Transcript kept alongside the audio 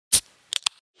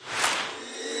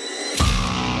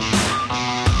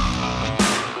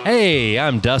Hey,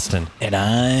 I'm Dustin. And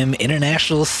I'm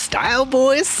International Style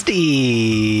Boy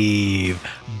Steve.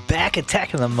 Back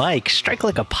attacking the mic, strike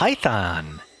like a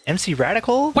python. MC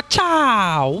Radical,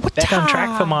 Wachow! back on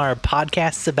track from our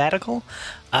podcast sabbatical.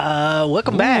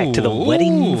 Welcome back to the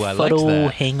Wedding I liked Photo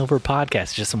that. Hangover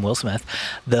Podcast. Just some Will Smith,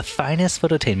 the finest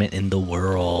phototainment in the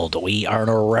world. We are an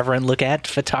irreverent look at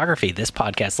photography. This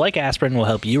podcast, like aspirin, will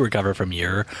help you recover from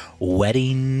your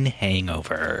wedding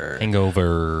hangover.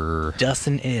 Hangover.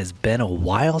 Dustin, it has been a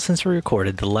while since we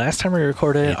recorded. The last time we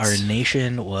recorded, our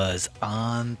nation was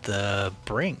on the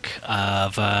brink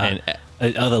of I'm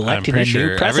electing a pretty new sure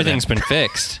president. everything's been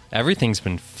fixed. Everything's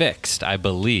been fixed, I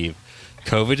believe.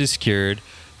 COVID is cured.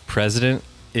 President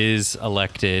is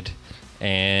elected.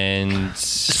 And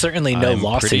Certainly no I'm pretty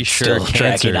lawsuits sure still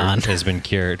dragging cancer on. has been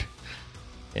cured.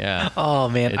 Yeah. Oh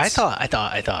man, I It's-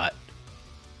 thought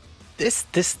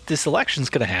this election's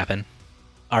gonna happen.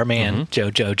 Our man Joe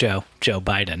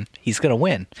Biden, he's gonna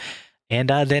win, and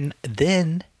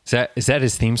then Is that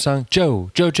his theme song?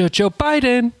 Joe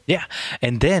Biden. yeah,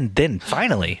 and then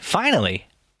finally,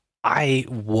 I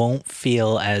won't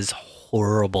feel as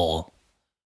horrible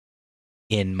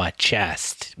in my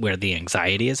chest where the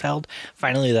anxiety is held.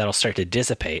 Finally, that'll start to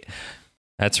dissipate.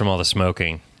 That's from all the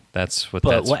smoking. That's what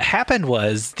But that's what happened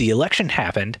was the election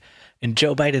happened, and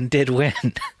Joe Biden did win.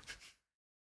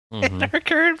 And our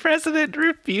current president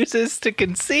refuses to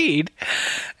concede,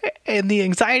 and the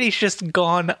anxiety's just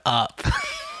gone up.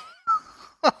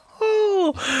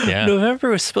 Yeah. November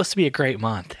was supposed to be a great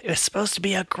month. It was supposed to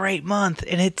be a great month,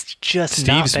 and it's just Steve's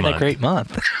not been month. a great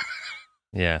month.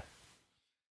 Yeah.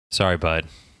 Sorry, bud.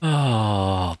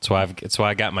 Oh, That's why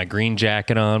I got my green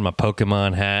jacket on, my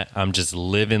Pokemon hat. I'm just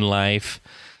living life,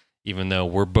 even though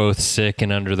we're both sick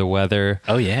and under the weather.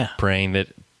 oh yeah. Praying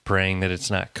that it's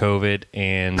not COVID,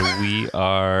 and we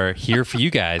are here for you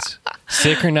guys.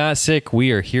 Sick or not sick,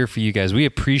 we are here for you guys. We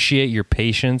appreciate your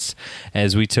patience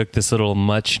as we took this little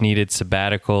much-needed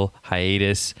sabbatical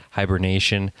hiatus,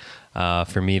 hibernation,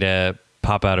 for me to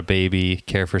pop out a baby,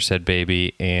 care for said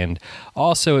baby, and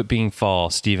also it being fall,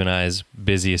 Steve and I's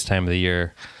busiest time of the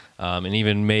year, and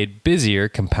even made busier,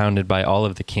 compounded by all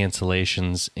of the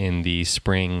cancellations in the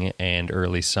spring and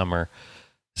early summer.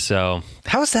 So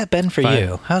How's that been for Fine.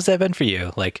 you? How's that been for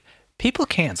you? Like, people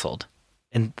canceled,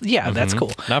 and yeah, that's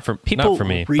cool. Not for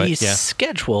me, but yeah.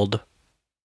 rescheduled,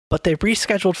 but they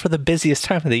rescheduled for the busiest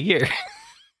time of the year.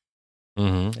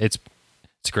 It's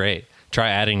great. Try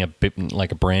adding a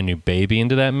brand new baby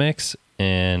into that mix,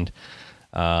 and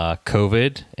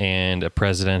COVID and a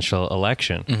presidential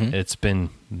election. It's been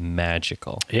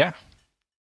magical. Yeah.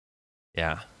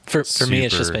 Yeah. For me,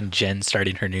 it's just Super. been Jen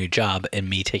starting her new job and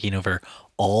me taking over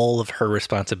all of her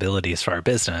responsibilities for our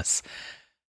business,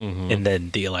 and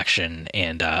then the election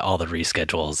and all the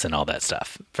reschedules and all that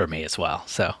stuff for me as well.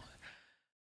 So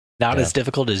not Yeah. as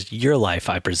difficult as your life,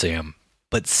 I presume,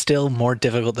 but still more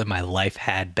difficult than my life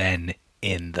had been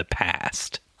in the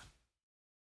past.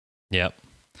 Yep.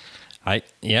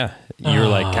 You were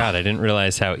like, God, I didn't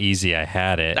realize how easy I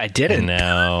had it. I didn't.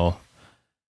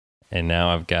 And now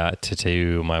I've got to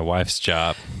do my wife's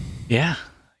job, Yeah.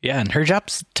 Yeah. And her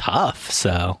job's tough.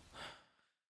 So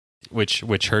which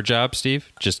her job,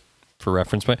 Steve, just for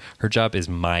reference point, her job is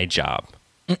my job.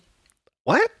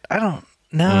 what? I don't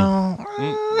know.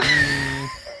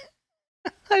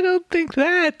 I don't think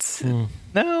that's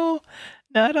no,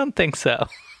 I don't think so.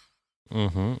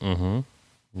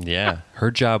 Yeah.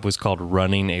 Her job was called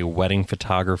running a wedding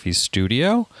photography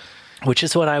studio. Which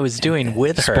is what I was doing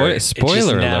with her. It's just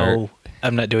Spoiler now alert.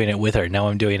 I'm not doing it with her. Now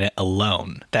I'm doing it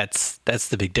alone. That's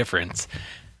the big difference.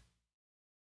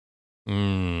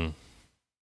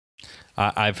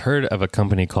 I've heard of a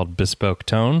company called Bespoke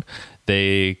Tone.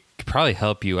 They could probably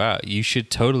help you out. You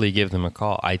should totally give them a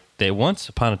call. They once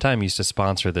upon a time used to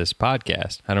sponsor this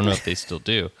podcast. I don't know if they still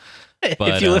do. But,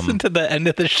 if you listen to the end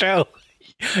of the show,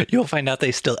 you'll find out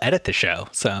they still edit the show.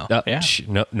 So yeah.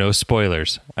 No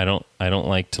spoilers. I don't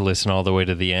like to listen all the way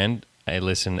to the end. I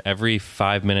listen every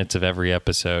 5 minutes of every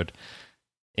episode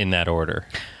in that order.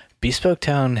 Bespoke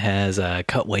Town has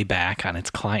cut way back on its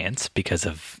clients because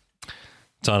of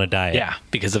It's on a diet.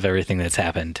 because of everything that's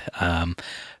happened.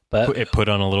 But It put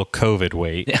on a little COVID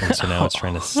weight, and so now it's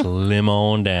trying to slim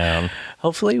on down.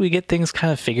 hopefully we get things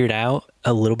kind of figured out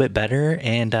a little bit better,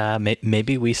 and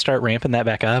maybe we start ramping that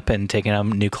back up and taking on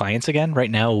new clients again.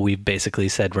 Right now, we've basically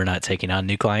said we're not taking on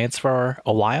new clients for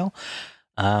a while.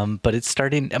 But it's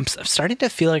starting. I'm starting to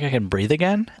feel like I can breathe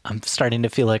again. I'm starting to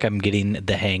feel like I'm getting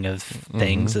the hang of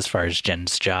things as far as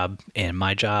Jen's job and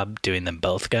my job, doing them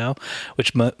both go,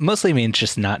 which mostly means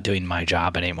just not doing my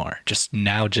job anymore. Just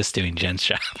doing Jen's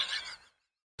job.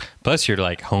 Plus, you're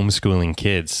like homeschooling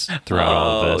kids throughout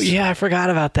all of this. Yeah, I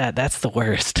forgot about that. That's the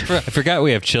worst. I forgot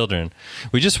we have children.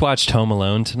 We just watched Home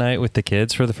Alone tonight with the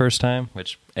kids for the first time,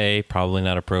 which probably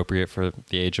not appropriate for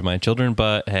the age of my children,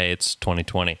 but hey, it's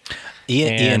 2020.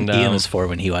 Ian was 4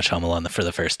 when he watched Home Alone for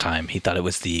the first time. He thought it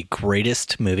was the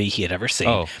greatest movie he had ever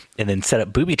seen, and then set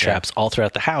up booby traps all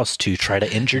throughout the house to try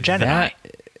to injure Jen and I.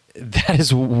 That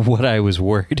is what I was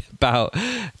worried about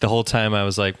the whole time. I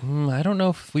was like, I don't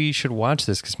know if we should watch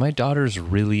this because my daughter's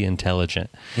really intelligent.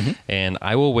 And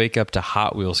I will wake up to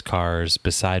Hot Wheels cars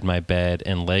beside my bed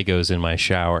and Legos in my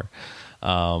shower.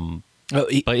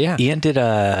 But yeah. Ian did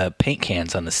paint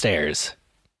cans on the stairs.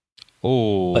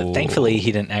 Oh. But thankfully,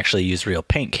 he didn't actually use real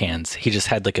paint cans. He just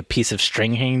had like a piece of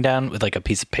string hanging down with like a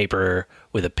piece of paper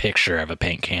with a picture of a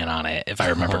paint can on it, if I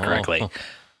remember correctly.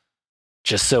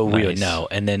 Just so we would know.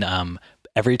 And then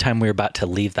every time we were about to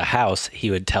leave the house, he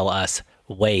would tell us,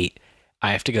 wait,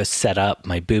 I have to go set up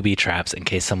my booby traps in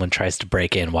case someone tries to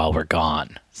break in while we're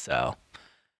gone. So,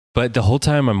 but the whole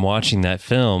time I'm watching that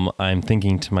film, I'm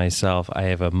thinking to myself, I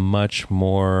have a much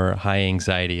more high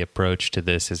anxiety approach to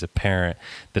this as a parent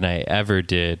than I ever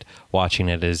did watching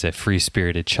it as a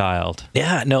free-spirited child.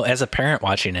 Yeah, no, as a parent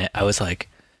watching it, I was like,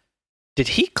 did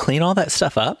he clean all that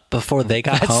stuff up before they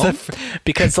got home?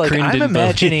 Because like I'm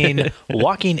imagining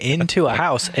walking into a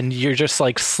house and you're just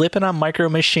like slipping on micro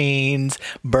machines,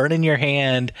 burning your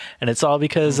hand, and it's all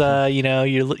because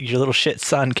your little shit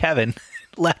son Kevin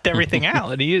left everything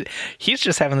out, and he's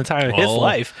just having the time of his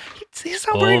life. He's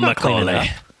not worried about cleaning up.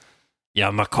 Yeah,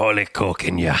 Macaulay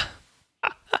Culkin, yeah.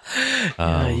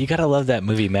 You gotta love that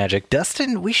movie magic.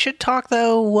 Dustin, we should talk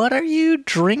though. What are you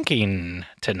drinking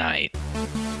tonight?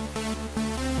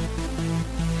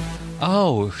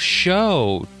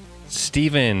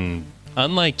 Steven,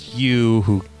 unlike you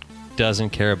who doesn't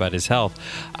care about his health,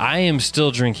 I am still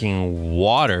drinking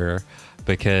water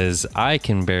because I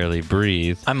can barely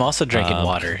breathe. I'm also drinking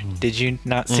water. Did you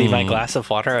not see my glass of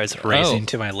water? I was racing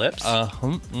to my lips.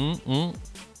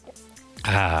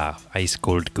 Ice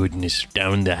cold goodness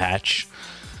down the hatch.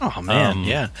 Oh man,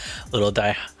 yeah. Little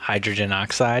dihydrogen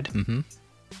oxide.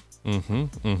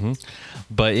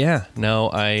 But yeah,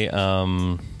 no,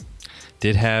 I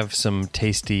did have some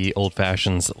tasty old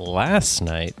fashions last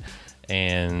night,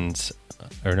 and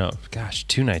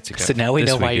 2 nights ago. So now we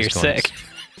know why you're sick.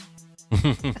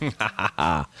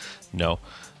 No.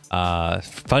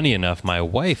 Funny enough, my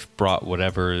wife brought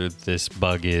whatever this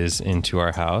bug is into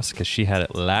our house because she had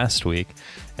it last week,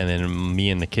 and then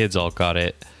me and the kids all got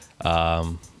it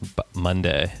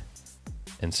Monday,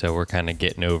 and so we're kind of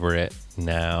getting over it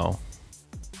now.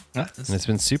 And it's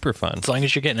been super fun. As long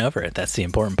as you're getting over it, that's the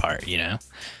important part, you know?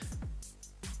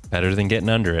 Better than getting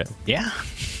under it. Yeah.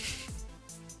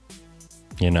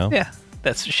 You know? Yeah,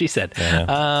 that's what she said.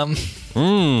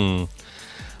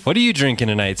 What are you drinking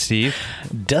tonight, Steve?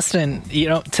 Dustin,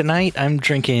 tonight I'm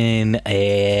drinking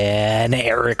an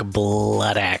Eric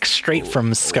Bloodaxe straight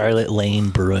from Scarlet Lane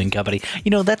Brewing Company.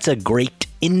 That's a great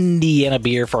Indiana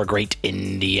beer for a great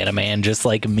Indiana man just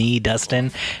like me,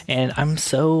 Dustin. And I'm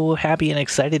so happy and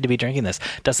excited to be drinking this.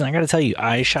 Dustin, I got to tell you,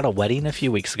 I shot a wedding a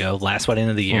few weeks ago, last wedding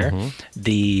of the year.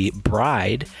 The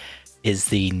bride is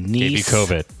the niece. Gave you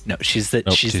COVID. No, she's the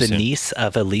niece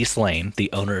of Elise Lane, the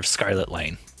owner of Scarlet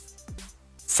Lane.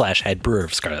 / head brewer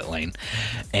of Scarlet Lane.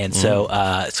 And so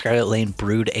Scarlet Lane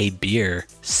brewed a beer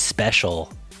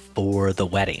special for the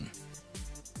wedding.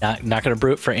 Not going to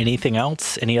brew it for anything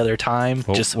else any other time.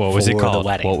 What was it for called? The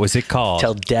wedding. What was it called?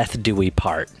 Till Death Do We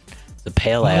Part. The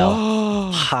pale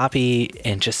ale, hoppy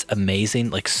and just amazing,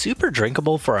 like super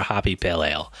drinkable for a hoppy pale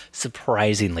ale.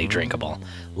 Surprisingly drinkable.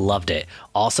 Loved it.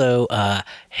 Also, I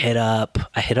hit up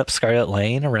Scarlet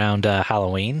Lane around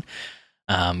Halloween.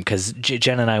 Because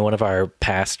Jen and I, one of our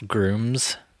past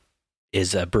grooms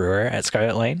is a brewer at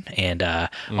Scarlet Lane, and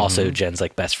also Jen's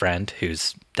like best friend,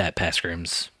 who's that past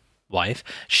groom's wife.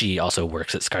 She also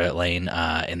works at Scarlet Lane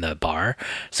in the bar.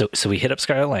 So we hit up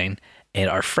Scarlet Lane, and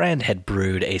our friend had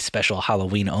brewed a special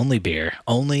Halloween only beer,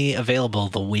 only available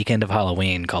the weekend of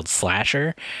Halloween, called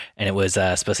Slasher, and it was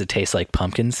supposed to taste like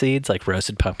pumpkin seeds, like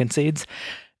roasted pumpkin seeds,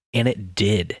 and it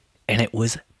did, and it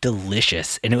was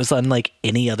delicious, and it was unlike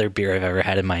any other beer I've ever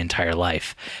had in my entire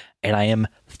life. And I am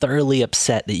thoroughly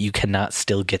upset that you cannot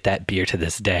still get that beer to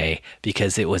this day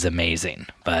because it was amazing.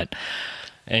 But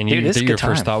your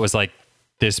first thought was like,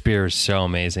 this beer is so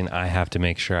amazing, I have to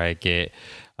make sure I get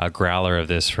a growler of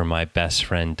this for my best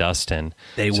friend Dustin.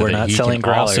 They were not selling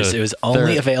growlers. It was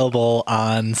only available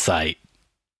on site.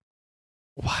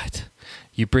 What?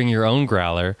 You bring your own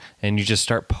growler and you just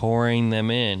start pouring them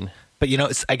in. But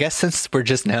I guess since we're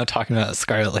just now talking about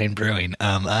Scarlet Lane Brewing,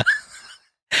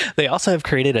 They also have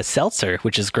created a seltzer,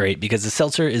 which is great because the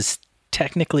seltzer is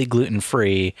technically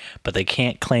gluten-free, but they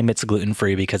can't claim it's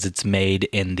gluten-free because it's made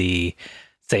in the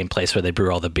same place where they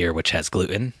brew all the beer, which has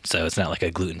gluten. So it's not like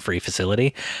a gluten-free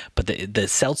facility. But the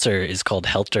seltzer is called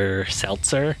Helter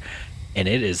Seltzer, and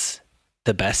it is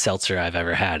the best seltzer I've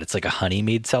ever had. It's like a honey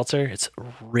mead seltzer. It's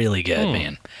really good,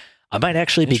 man. I might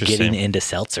actually be getting into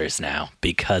seltzers now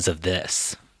because of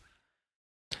this.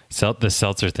 The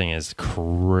seltzer thing is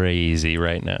crazy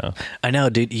right now. I know,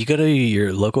 dude. You go to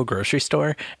your local grocery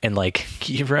store and like,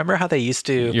 you remember how they used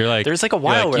to? You're like, there's like a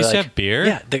while where used like, to have beer.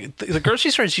 Yeah, the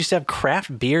grocery stores used to have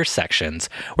craft beer sections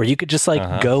where you could just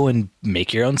like go and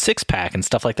make your own 6-pack and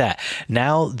stuff like that.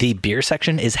 Now the beer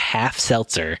section is half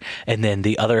seltzer, and then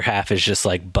the other half is just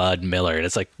like Bud Miller. And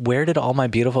it's like, where did all my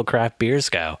beautiful craft beers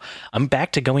go? I'm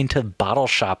back to going to bottle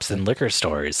shops and liquor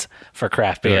stores for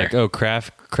craft beer. They're like, oh,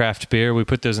 craft beer. We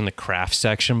put those in the craft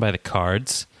section by the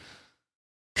cards.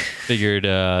 Figured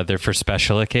they're for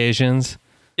special occasions.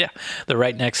 Yeah, they're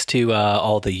right next to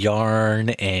all the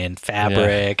yarn and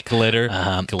fabric, glitter,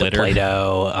 the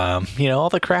Play-Doh, all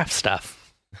the craft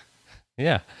stuff.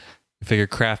 Yeah, I figure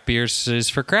craft beers is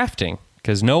for crafting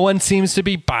because no one seems to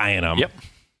be buying them. Yep,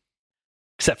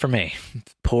 except for me,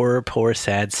 poor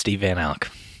sad Steve Van Elk.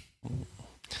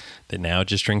 That now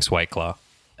just drinks White Claw.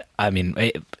 I mean,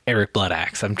 Eric Blood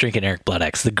Axe. I'm drinking Eric Blood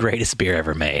Axe, the greatest beer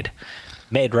ever made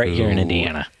right here in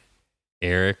Indiana.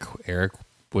 Eric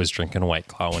was drinking White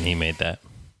Claw when he made that.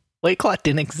 White Claw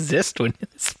didn't exist when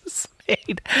this was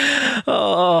made.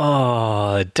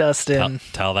 Oh, Dustin.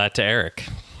 Tell that to Eric.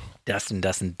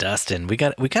 Dustin. We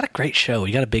got a great show.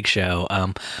 We got a big show.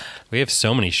 We have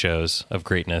so many shows of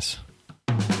greatness.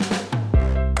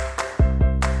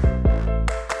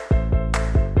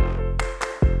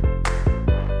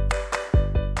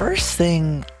 First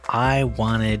thing I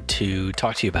wanted to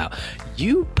talk to you about,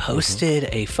 you posted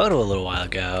a photo a little while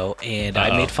ago, and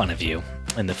I made fun of you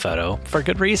in the photo for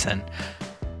good reason.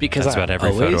 Because that's about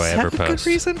every photo I ever post.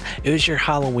 Good reason. It was your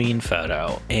Halloween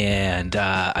photo, and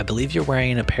I believe you're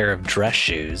wearing a pair of dress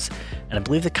shoes. And I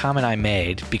believe the comment I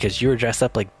made, because you were dressed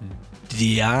up like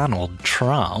Donald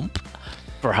Trump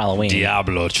for Halloween.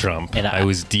 Diablo Trump. And I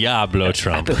was Diablo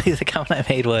Trump. I believe the comment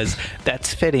I made was,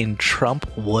 that's fitting.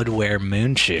 Trump would wear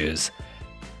moon shoes.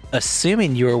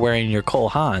 Assuming you were wearing your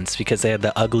Cole Haans because they had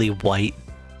the ugly white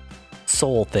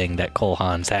sole thing that Cole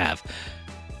Haans have.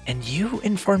 And you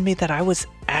informed me that I was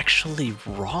actually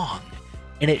wrong.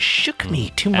 And it shook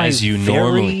me to my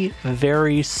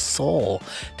very soul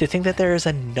to think that there is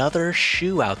another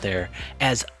shoe out there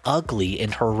as ugly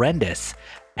and horrendous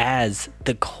as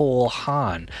the Cole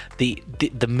Haan, the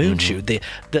moon shoe,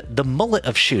 the mullet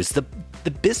of shoes, the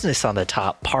business on the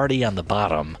top, party on the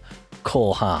bottom,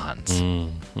 Cole Haans.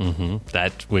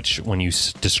 That, which when you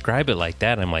describe it like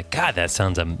that, I'm like, God, that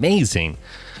sounds amazing.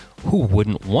 Who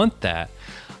wouldn't want that?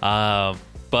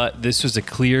 But this was a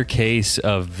clear case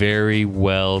of very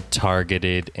well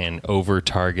targeted and over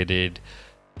targeted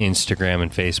Instagram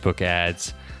and Facebook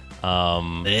ads.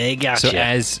 They got you.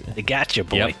 They got you,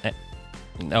 boy. Yep.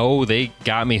 Oh, they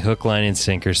got me hook, line, and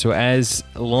sinker. So as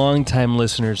longtime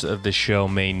listeners of the show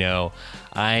may know,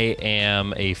 I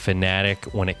am a fanatic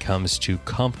when it comes to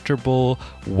comfortable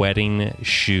wedding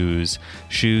shoes.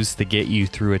 Shoes that get you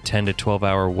through a 10 to 12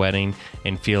 hour wedding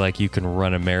and feel like you can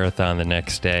run a marathon the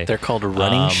next day. They're called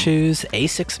running shoes.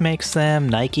 ASICS makes them.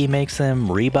 Nike makes them.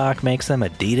 Reebok makes them.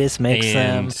 Adidas makes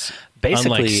them.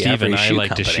 Basically, unlike Steve and I like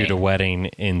company. to shoot a wedding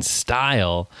in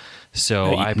style.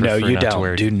 So I prefer you not don't. to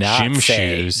wear gym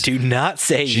shoes. Do not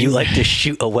say you like to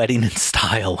shoot a wedding in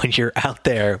style when you're out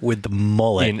there with the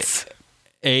mullets. In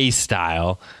a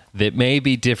style that may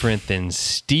be different than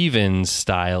Steven's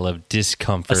style of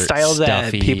discomfort. A style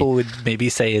stuffy. that people would maybe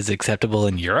say is acceptable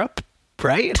in Europe,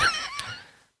 right?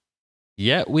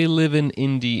 Yet we live in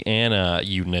Indiana,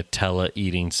 you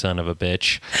Nutella-eating son of a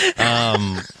bitch.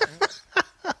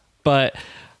 But...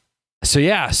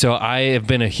 So I have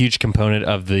been a huge component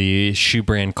of the shoe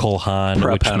brand Cole Haan,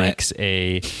 which makes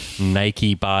a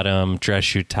Nike bottom, dress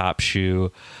shoe, top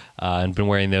shoe, and been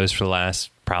wearing those for the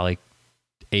last probably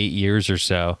 8 years or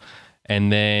so.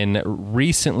 And then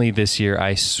recently this year,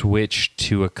 I switched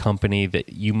to a company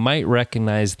that you might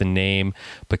recognize the name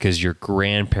because your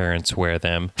grandparents wear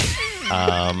them.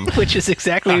 Which is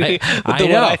exactly what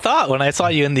I thought when I saw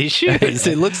you in these shoes.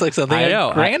 It looks like something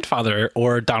a grandfather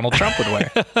or Donald Trump would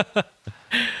wear.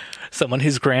 Someone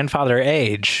who's grandfather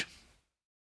age,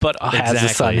 but has a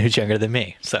son who's younger than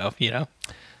me. So,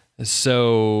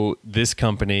 So this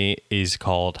company is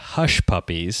called Hush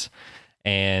Puppies,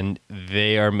 and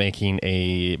they are making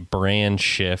a brand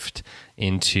shift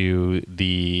into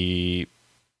the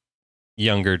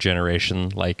younger generation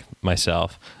like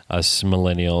myself, us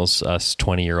millennials, us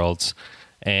 20-year-olds.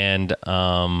 And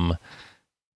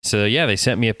so, yeah, they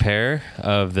sent me a pair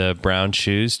of the brown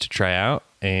shoes to try out,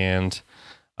 and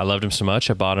I loved them so much.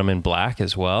 I bought them in black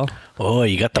as well. Oh,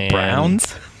 you got the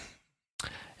browns?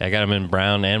 I got them in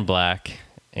brown and black,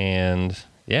 and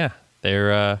yeah,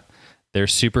 they're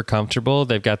super comfortable.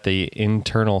 They've got the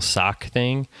internal sock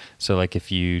thing, so like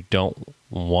if you don't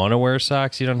want to wear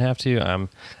socks, you don't have to. I'm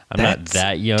not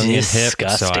that young and hip,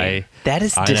 so that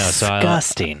is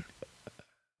disgusting.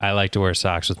 I like to wear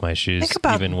socks with my shoes,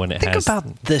 even when it has. Think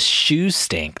about the shoe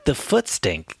stink, the foot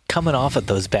stink coming off of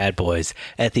those bad boys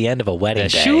at the end of a wedding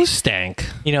day. Shoe stank.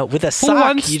 You know, with a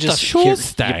sock, you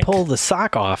pull the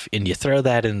sock off and you throw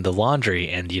that in the laundry,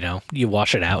 and you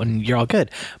wash it out and you're all good.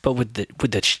 But with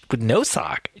no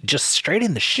sock, just straight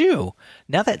in the shoe,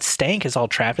 now that stank is all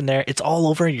trapped in there. It's all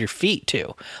over your feet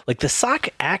too. Like the sock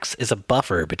acts as a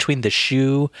buffer between the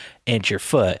shoe and your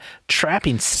foot,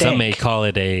 trapping stank. Some may call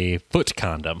it a foot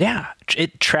condom. Yeah,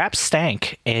 it traps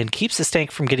stank and keeps the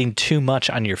stank from getting too much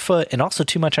on your foot and also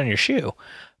too much on your shoe.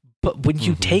 But when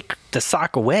you take the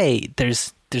sock away,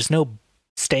 there's no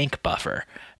stank buffer.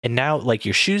 And now, like,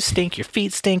 your shoes stink, your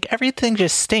feet stink, everything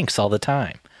just stinks all the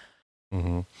time.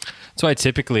 Mm-hmm. That's why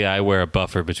typically I wear a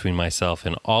buffer between myself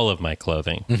and all of my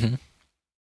clothing.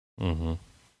 Mm-hmm. Mm-hmm.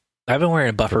 I've been wearing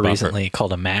a buffer recently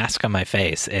called a mask on my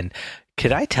face. And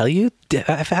could I tell you,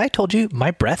 if I told you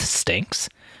my breath stinks?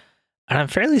 And I'm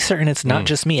fairly certain it's not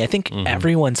just me. I think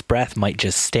everyone's breath might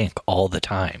just stink all the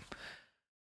time.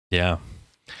 Yeah.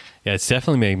 Yeah, it's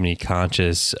definitely made me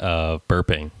conscious of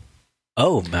burping.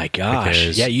 Oh my gosh.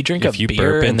 Because yeah, you drink a beer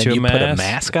burp and then you put a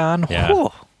mask on. Yeah.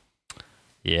 Whew.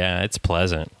 Yeah, it's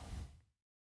pleasant.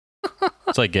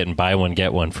 It's like getting buy one,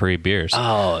 get one free beers.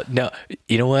 Oh, no.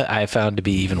 You know what I found to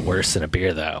be even worse than a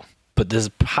beer, though? But this is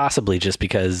possibly just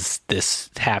because this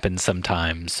happens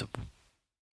sometimes.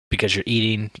 Because you're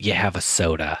eating, you have a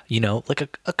soda, like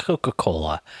a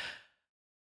Coca-Cola.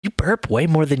 You burp way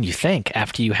more than you think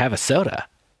after you have a soda.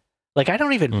 Like, I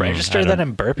don't even register that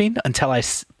I'm burping until I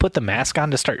put the mask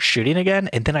on to start shooting again,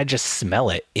 and then I just smell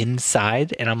it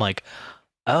inside, and I'm like,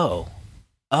 oh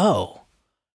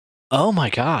my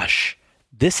gosh,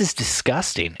 this is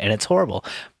disgusting, and it's horrible.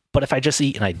 But if I just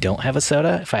eat and I don't have a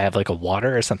soda, if I have like a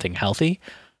water or something healthy,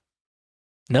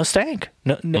 no stank,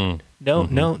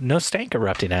 no stank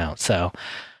erupting out. So,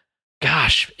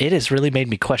 gosh, it has really made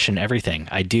me question everything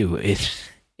I do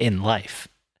in life.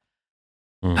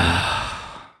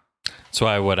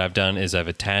 So what I've done is I've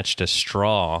attached a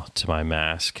straw to my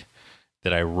mask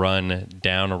that I run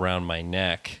down around my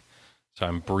neck, so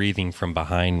I'm breathing from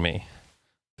behind me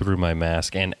through my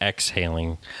mask and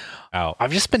exhaling out.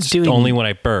 I've just been doing only when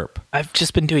I burp. I've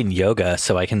just been doing yoga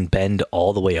so I can bend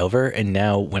all the way over, and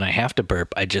now when I have to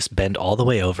burp, I just bend all the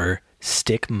way over,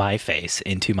 stick my face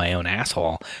into my own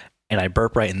asshole, and I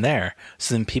burp right in there.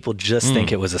 So then people just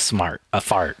think it was a smart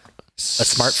fart. A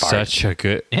smart fart. Such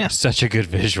a good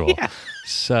visual. Yeah.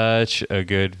 Such a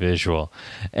good visual.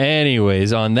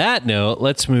 Anyways, on that note,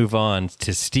 let's move on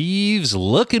to Steve's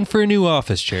looking for a new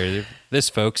office chair. This,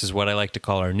 folks, is what I like to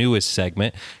call our newest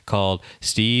segment called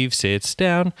Steve Sits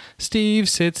Down. Steve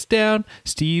sits down.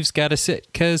 Steve's got to sit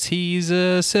because he's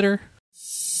a sitter.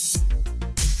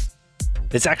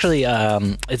 It's actually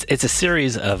it's a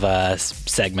series of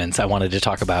segments I wanted to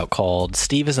talk about called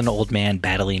Steve is an Old Man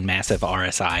Battling Massive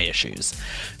RSI Issues.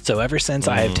 So ever since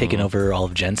I have taken over all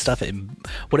of Jen's stuff,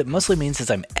 what it mostly means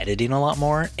is I'm editing a lot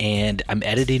more, and I'm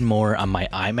editing more on my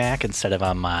iMac instead of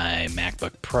on my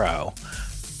MacBook Pro.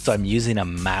 So I'm using a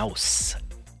mouse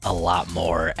a lot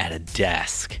more at a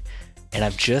desk. And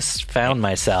I've just found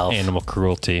myself... Animal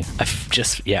cruelty.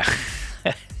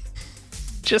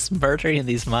 Just murdering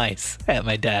these mice at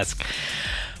my desk.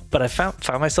 But I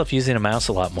found myself using a mouse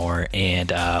a lot more,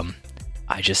 and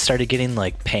I just started getting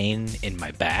like pain in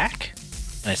my back,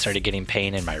 and I started getting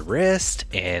pain in my wrist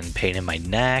and pain in my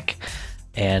neck,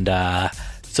 and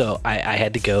so I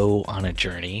had to go on a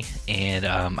journey, and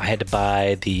I had to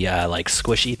buy the like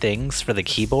squishy things for the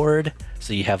keyboard,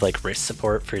 so you have like wrist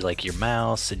support for like your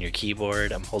mouse and your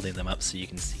keyboard. I'm holding them up so you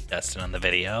can see Dustin on the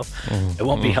video. It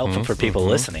won't be helpful for people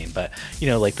listening, but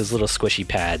like those little squishy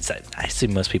pads, I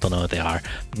assume most people know what they are.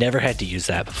 Never had to use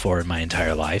that before in my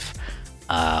entire life.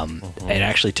 It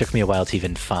actually took me a while to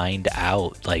even find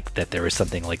out like that there was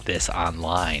something like this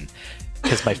online.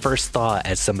 Because my first thought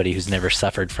as somebody who's never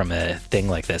suffered from a thing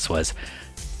like this was,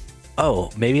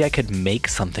 oh, maybe I could make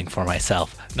something for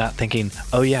myself. Not thinking,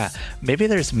 oh yeah, maybe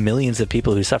there's millions of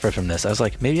people who suffer from this. I was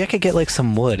like, maybe I could get like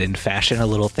some wood and fashion a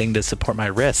little thing to support my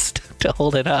wrist to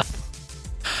hold it up.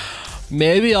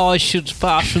 Maybe I should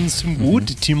fashion some wood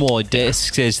to my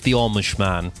desk, says the Amish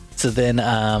man. So then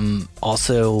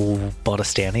also bought a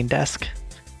standing desk.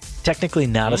 Technically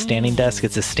not a standing desk,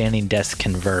 it's a standing desk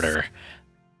converter.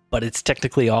 But it's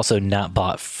technically also not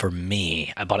bought for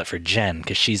me. I bought it for Jen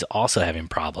because she's also having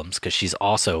problems because she's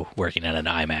also working at an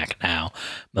iMac now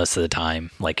most of the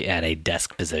time, like at a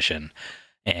desk position.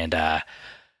 And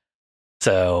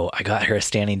so I got her a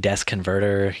standing desk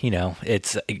converter. You know,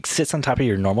 it sits on top of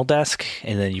your normal desk,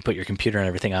 and then you put your computer and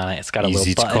everything on it. It's got a little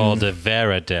button. It's called a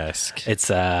Veridesk. It's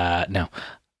no.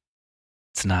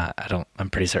 It's not. I'm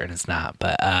pretty certain it's not.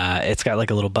 But it's got like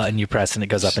a little button you press and it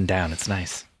goes up and down. It's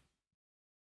nice.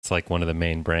 It's like one of the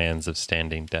main brands of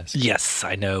standing desks. Yes,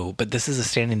 I know. But this is a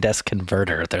standing desk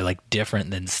converter. They're like different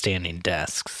than standing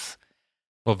desks.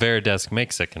 Well, Veridesk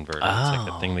makes a converter. It's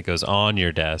like a thing that goes on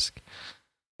your desk.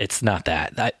 It's not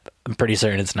that. I'm pretty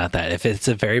certain it's not that. If it's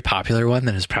a very popular one,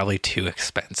 then it's probably too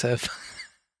expensive.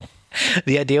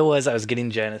 The idea was I was getting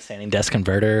Jen a standing desk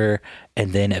converter,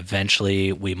 and then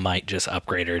eventually we might just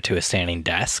upgrade her to a standing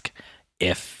desk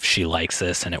if she likes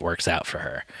this and it works out for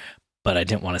her. But I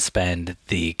didn't want to spend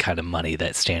the kind of money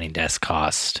that standing desk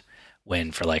cost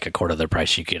when for like a quarter of the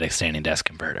price you get a standing desk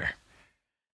converter.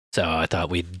 So I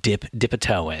thought we'd dip a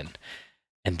toe in.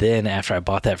 And then after I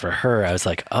bought that for her, I was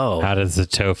like, oh. How does the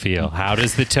toe feel? How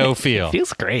does the toe feel? It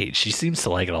feels great. She seems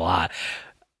to like it a lot.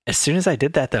 As soon as I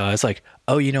did that, though, I was like,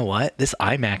 oh, you know what? This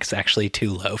iMac is actually too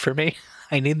low for me.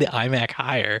 I need the iMac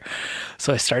higher.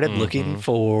 So I started looking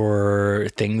for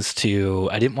things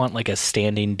I didn't want like a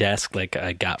standing desk like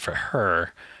I got for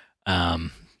her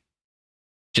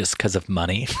just because of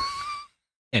money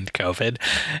and COVID.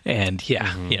 And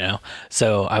you know,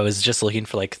 so I was just looking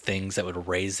for like things that would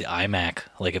raise the iMac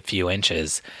like a few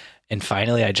inches. And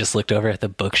finally, I just looked over at the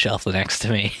bookshelf next to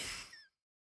me.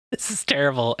 This is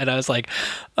terrible. And I was like,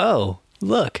 oh,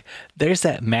 look, there's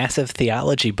that massive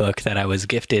theology book that I was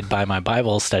gifted by my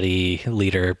Bible study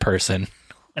leader person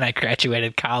when I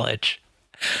graduated college.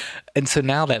 And so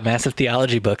now that massive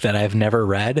theology book that I've never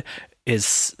read is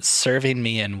serving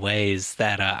me in ways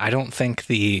that I don't think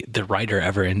the writer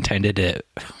ever intended it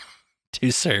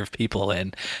to serve people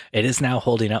in. It is now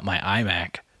holding up my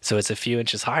iMac. So it's a few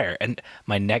inches higher, and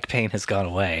my neck pain has gone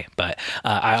away. But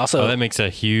I also that makes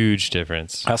a huge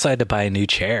difference. I also had to buy a new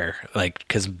chair, like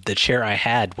because the chair I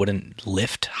had wouldn't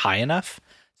lift high enough,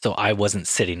 so I wasn't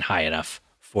sitting high enough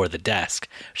for the desk,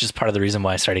 which is part of the reason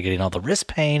why I started getting all the wrist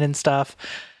pain and stuff.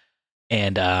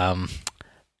 And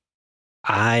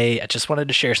I just wanted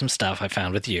to share some stuff I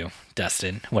found with you,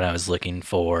 Dustin, when I was looking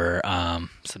for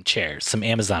some chairs, some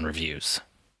Amazon reviews.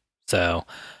 So.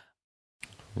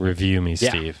 Review me,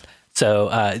 Steve. Yeah. So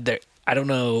I don't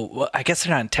know. Well, I guess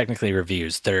they're not technically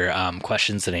reviews. They're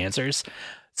questions and answers.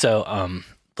 So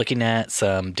looking at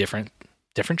some different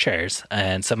chairs,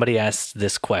 and somebody asked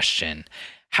this question: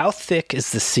 how thick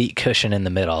is the seat cushion in the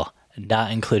middle,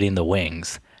 not including the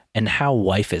wings, and how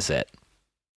wife is it?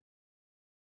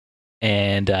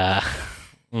 And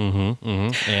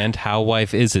And how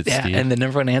wife is it, Steve? And the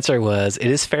number one answer was, it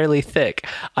is fairly thick.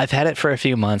 I've had it for a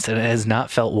few months and it has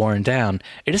not felt worn down.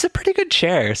 It is a pretty good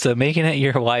chair, so making it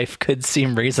your wife could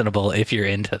seem reasonable if you're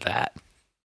into that.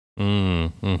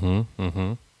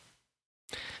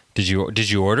 Did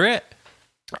you order it?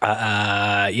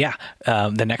 Yeah.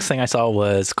 The next thing I saw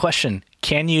was question: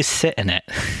 can you sit in it?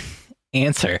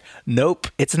 Answer: nope,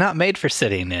 it's not made for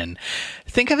sitting in.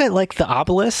 Think of it like the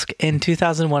obelisk in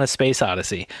 2001: A Space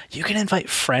Odyssey. You can invite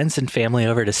friends and family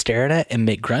over to stare at it and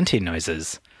make grunting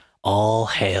noises. All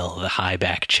hail the high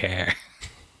back chair.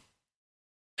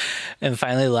 And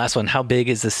finally, the last one: how big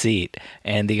is the seat?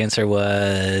 And the answer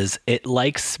was, it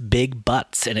likes big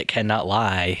butts and it cannot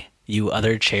lie. You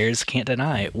other chairs can't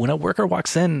deny. When a worker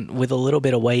walks in with a little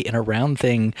bit of weight and a round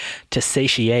thing to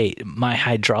satiate, my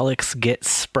hydraulics get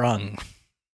sprung.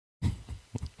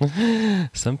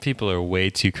 Some people are way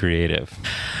too creative.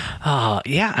 Oh,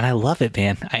 yeah, and I love it,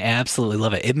 man. I absolutely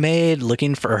love it. It made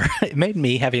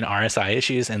me having RSI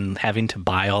issues and having to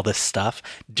buy all this stuff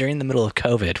during the middle of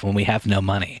COVID when we have no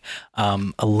money. A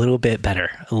little bit better.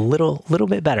 A little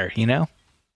bit better, you know?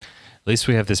 At least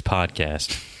we have this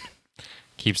podcast.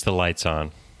 Keeps the lights on.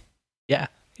 Yeah,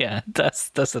 it does,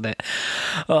 doesn't it?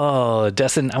 Oh,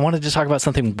 Dustin, I wanted to talk about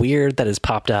something weird that has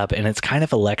popped up, and it's kind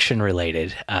of election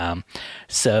related.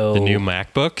 So the new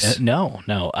MacBooks? No.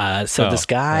 So this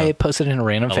guy posted in a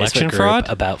random Election Facebook group fraud?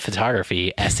 about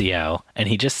photography SEO, and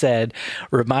he just said,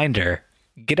 "Reminder: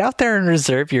 get out there and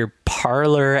reserve your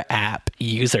Parler app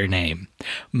username.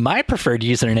 My preferred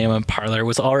username on Parler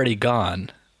was already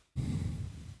gone."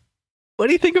 What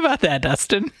do you think about that,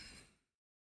 Dustin?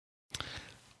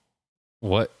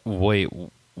 What? Wait,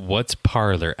 what's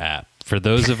Parler app? For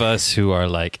those of us who are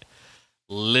like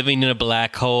living in a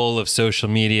black hole of social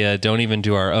media, don't even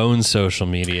do our own social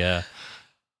media.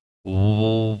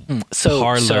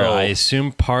 Parler, I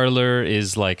assume Parler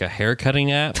is like a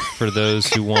haircutting app for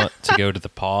those who want to go to the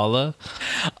parlor.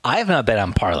 I have not been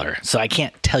on Parler, so I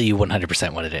can't tell you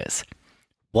 100% what it is.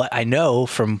 What I know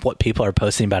from what people are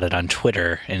posting about it on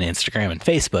Twitter and Instagram and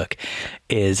Facebook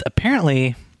is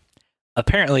apparently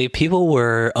people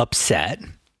were upset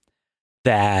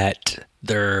that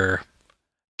their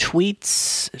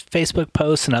tweets, Facebook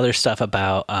posts, and other stuff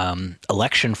about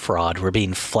election fraud were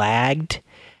being flagged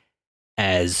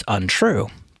as untrue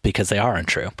because they are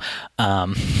untrue.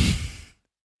 And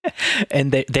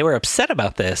they were upset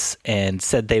about this and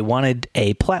said they wanted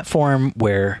a platform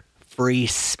where free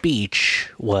speech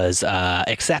was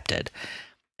accepted.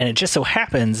 And it just so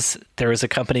happens there was a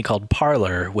company called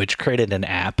Parler, which created an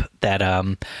app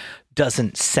that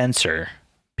doesn't censor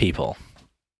people.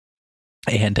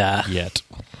 And yet.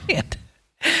 And,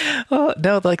 oh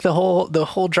no, like the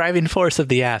whole driving force of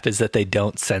the app is that they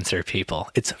don't censor people.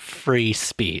 It's free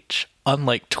speech,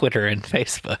 unlike Twitter and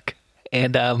Facebook.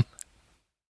 And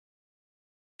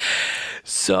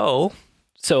so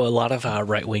a lot of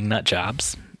right-wing nut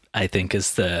jobs, I think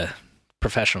is the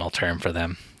professional term for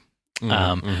them,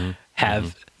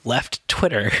 have left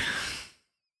Twitter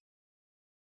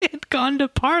and gone to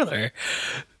Parler,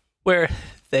 where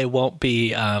they won't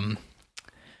be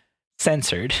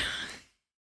censored.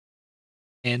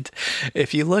 And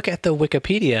if you look at the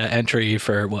Wikipedia entry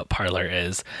for what Parler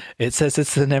is, it says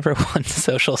it's the #1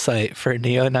 social site for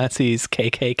neo-Nazis,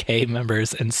 KKK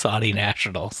members, and Saudi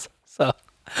nationals. So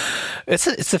it's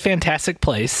a fantastic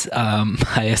place,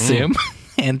 I assume.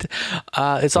 And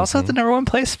it's also the #1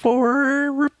 place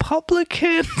for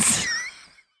Republicans,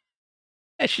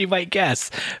 as you might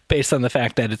guess, based on the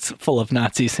fact that it's full of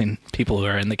Nazis and people who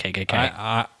are in the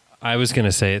KKK. I was going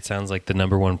to say it sounds like the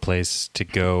 #1 place to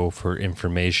go for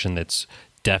information that's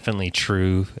definitely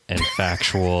true and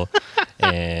factual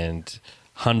and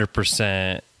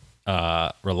 100%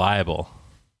 reliable.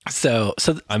 So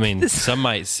I mean, some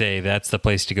might say that's the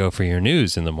place to go for your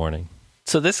news in the morning.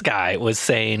 So this guy was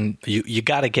saying you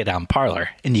got to get on Parler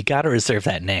and you got to reserve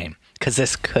that name because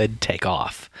this could take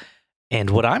off.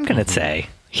 And what I'm going to say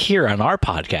here on our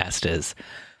podcast is,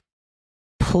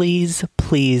 please,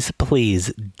 please,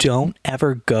 please don't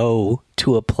ever go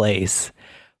to a place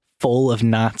full of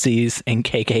Nazis and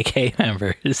KKK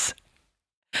members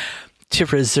to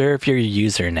reserve your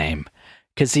username.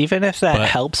 Because even if that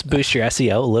helps boost your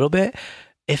SEO a little bit,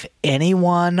 if any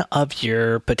one of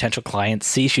your potential clients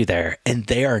sees you there and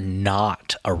they are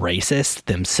not a racist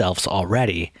themselves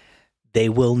already, they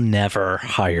will never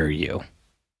hire you.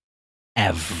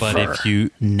 Ever. But if you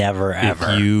never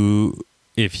ever.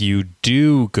 If you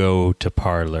do go to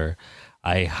Parler,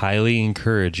 I highly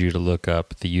encourage you to look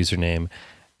up the username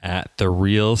at the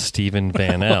real Stephen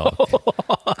Van Elk.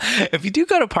 If you do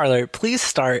go to Parler, please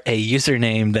start a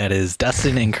username that is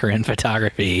Dustin and Corinne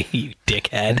Photography, you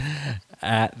dickhead.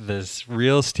 At this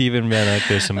real Stephen Van Elk,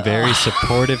 there's some very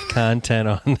supportive content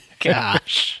on there.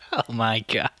 Gosh. Oh my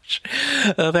gosh.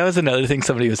 That was another thing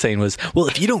somebody was saying was, well,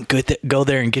 if you don't go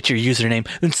there and get your username,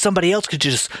 then somebody else could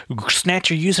just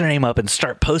snatch your username up and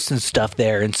start posting stuff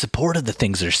there in support of the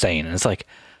things they're saying. And it's like,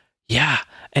 yeah,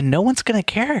 and no one's going to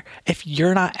care if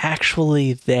you're not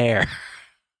actually there.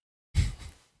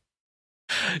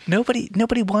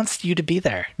 Nobody wants you to be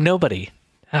there. Nobody.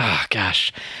 Oh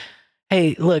gosh.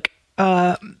 Hey, look,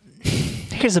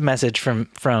 here's a message from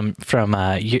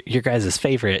your guys'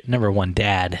 favorite #1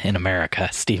 dad in America,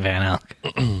 Steve Van Elk.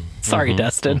 Sorry,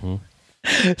 Dustin.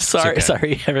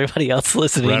 Sorry, everybody else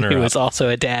listening who is also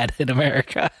a dad in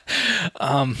America.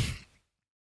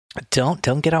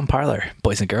 Don't get on Parler,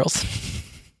 boys and girls.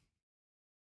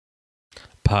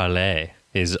 Parlay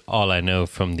is all I know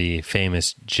from the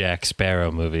famous Jack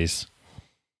Sparrow movies.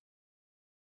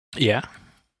 Yeah.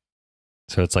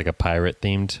 So it's like a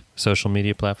pirate-themed social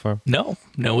media platform? No,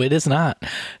 it is not.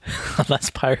 Unless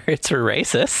pirates are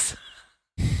racist.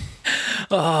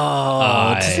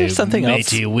 Oh, is there something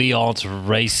matey, else? We aren't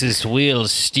racist. We'll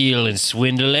steal and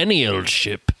swindle any old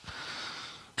ship.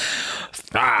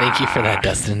 Thank you for that,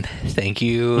 Dustin. Thank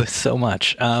you so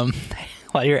much.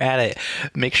 While you're at it,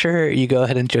 make sure you go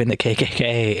ahead and join the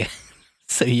KKK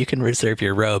so you can reserve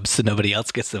your robes so nobody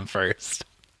else gets them first.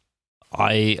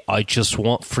 I just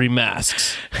want free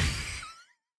masks.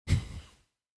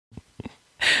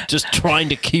 Just trying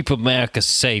to keep America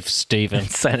safe, Stephen.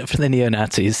 Sign up for the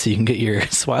neo-Nazis so you can get your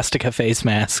swastika face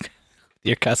mask,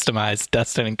 your customized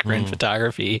Dustin and Corinne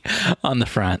photography on the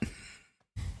front.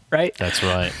 Right? That's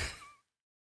right.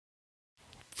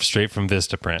 straight from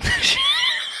Vistaprint.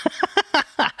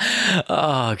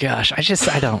 Oh gosh,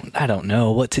 I don't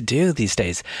know what to do these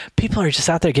days. People are just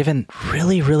out there giving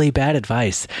really, really bad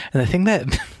advice. And the thing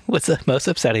that was the most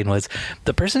upsetting was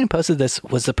the person who posted this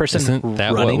was the person Isn't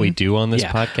that running. what we do on this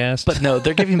podcast? But no,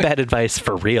 they're giving bad advice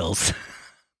for reals,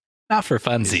 not for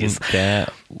funsies. Isn't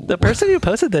that The person who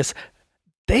posted this,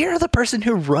 they are the person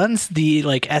who runs the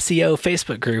like SEO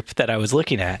Facebook group that I was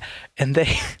looking at, and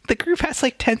the group has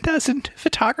like 10,000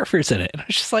 photographers in it. And I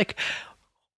was just like,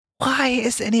 why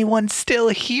is anyone still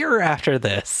here after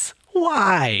this?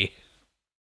 Why?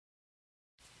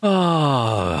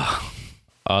 Oh,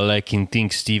 all I can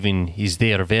think, Steven, is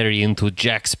they are very into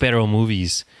Jack Sparrow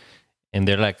movies. And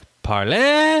they're like,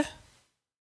 parlay?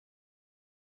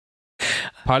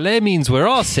 Parlay means we're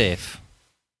all safe.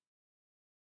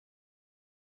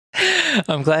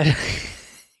 I'm glad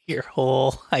your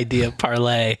whole idea of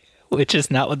parlay, which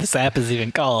is not what this app is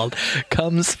even called,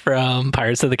 comes from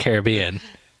Pirates of the Caribbean.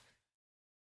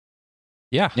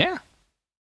 Yeah. Yeah.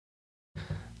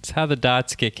 It's how the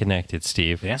dots get connected,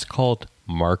 Steve. Yeah. It's called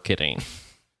marketing.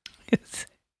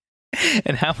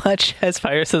 And how much has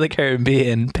Pirates of the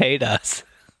Caribbean paid us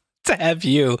to have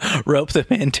you rope them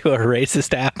into a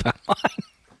racist app online?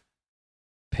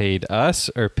 Paid us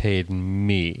or paid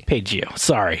me? Paid you.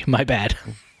 Sorry, my bad.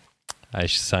 I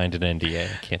signed an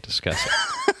NDA. I can't discuss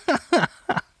it.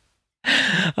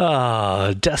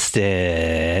 Oh,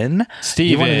 Dustin.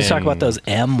 Steven. You wanted to talk about those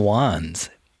M1s.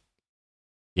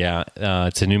 Yeah,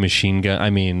 it's a new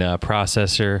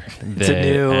processor. It's a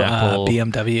new Apple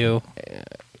BMW.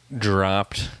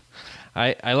 dropped.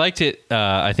 I liked it.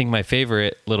 I think my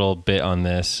favorite little bit on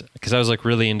this, because I was like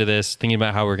really into this, thinking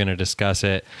about how we're going to discuss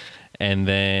it. And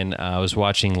then I was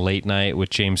watching Late Night with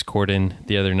James Corden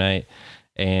the other night,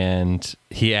 and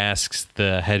he asks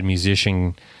the head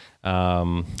musician,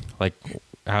 like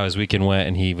how his weekend went,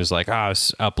 and he was like, I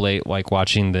was up late, like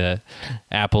watching the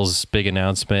Apple's big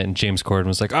announcement, and James Corden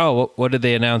was like, oh, what did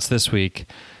they announce this week?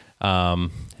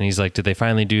 And he's like, did they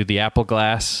finally do the Apple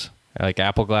Glass, like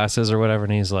Apple glasses or whatever?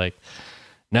 And he's like,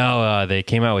 no, they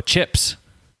came out with chips.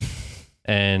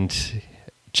 And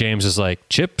James is like,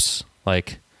 chips?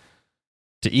 Like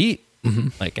to eat? Mm-hmm.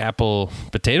 Like Apple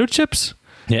potato chips?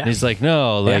 Yeah. And he's like,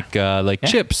 no, like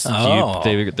chips. Oh.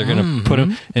 They're gonna put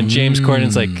them. And James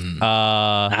Corden's like,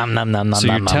 Nom, nom, nom, nom, So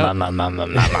you're nom, tell- nom, nom,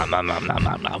 nom, nom, nom, nom, nom, nom,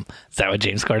 nom, nom. Is that what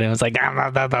James Corden was like? Nom,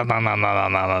 nom, nom, nom, nom, nom,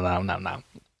 nom, nom, nom, nom, nom.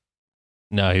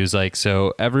 no, he was like,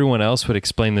 so everyone else would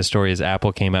explain the story as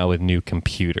Apple came out with new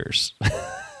computers,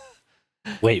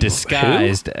 Wait,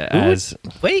 disguised who? as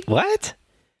Wait, what?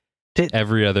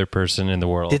 every other person in the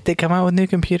world. Did they come out with new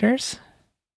computers?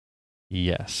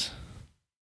 Yes,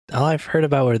 All I've heard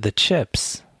about were the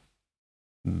chips.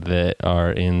 that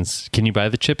are in. Can you buy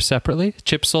the chips separately?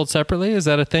 Chips sold separately? Is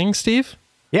that a thing, Steve?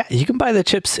 Yeah, you can buy the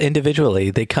chips individually.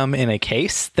 They come in a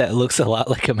case that looks a lot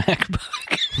like a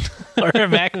MacBook or a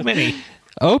Mac Mini.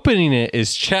 Opening it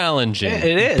is challenging. It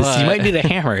is. but- You might need a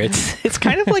hammer. It's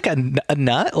kind of like a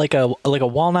nut, like a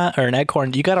walnut or an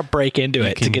acorn. You got to break into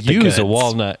it to can get the use goods. a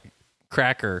walnut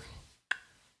cracker.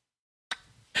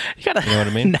 You got to You know what I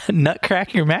mean? nut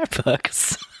crack your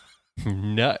MacBooks.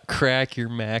 Nut crack your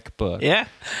MacBook. Yeah.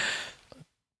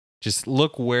 Just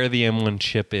look where the M1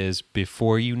 chip is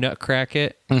before you nut crack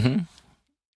it. Mm-hmm.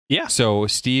 Yeah. So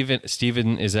Steven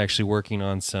is actually working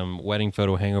on some wedding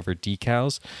photo hangover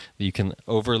decals that you can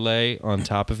overlay on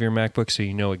top of your MacBook, so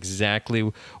you know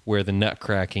exactly where the nut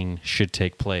cracking should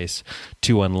take place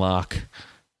to unlock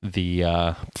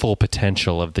the full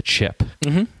potential of the chip.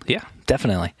 Mm-hmm. Yeah,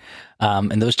 definitely.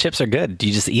 And those chips are good.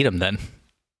 You just eat them then.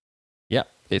 Yep.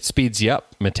 It speeds you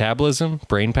up. Metabolism,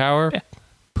 brain power,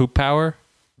 poop power,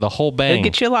 the whole bang. It'll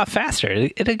get you a lot faster.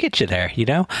 It'll get you there, you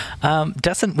know?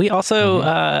 Dustin, we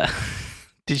also...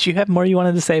 did you have more you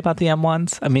wanted to say about the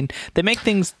M1s? I mean, they make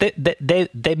things... They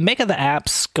make the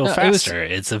apps go faster.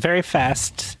 It's a very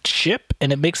fast chip,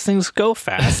 and it makes things go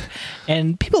fast.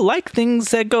 And people like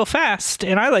things that go fast,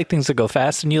 and I like things that go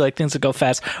fast, and you like things that go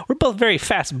fast. We're both very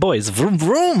fast boys. Vroom,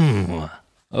 vroom.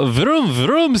 Vroom,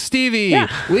 vroom, Stevie. Yeah.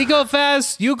 We go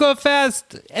fast. You go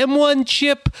fast. M1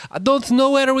 chip. I don't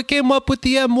know where we came up with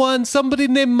the M1. Somebody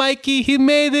named Mikey. He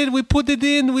made it. We put it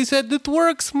in. We said, it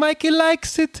works. Mikey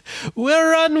likes it.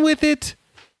 We'll run with it.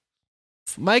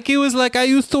 Mikey was like, I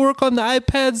used to work on the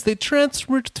iPads. They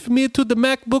transferred me to the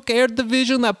MacBook Air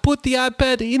division. I put the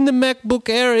iPad in the MacBook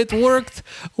Air. It worked.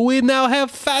 We now have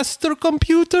faster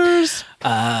computers.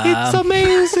 It's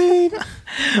amazing.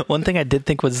 One thing I did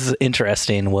think was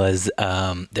interesting was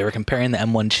they were comparing the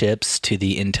M1 chips to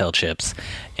the Intel chips.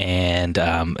 And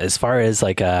as far as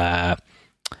like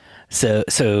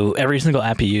So every single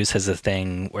app you use has a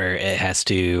thing where it has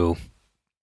to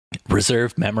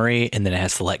reserve memory and then it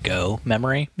has to let go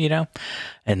memory,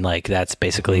 and like that's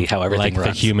basically how everything like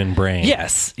runs. the human brain.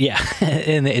 Yes, yeah,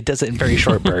 and it does it in very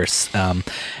short bursts.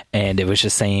 And it was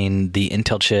just saying the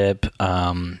Intel chip,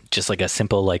 just like a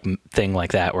simple like thing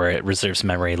like that, where it reserves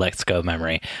memory, lets go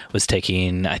memory, was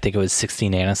taking, I think it was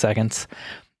 16 nanoseconds,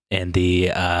 and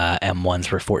the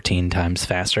M1s were 14 times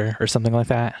faster or something like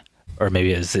that, or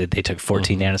maybe they took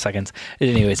 14 nanoseconds.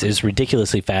 Anyways, it was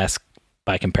ridiculously fast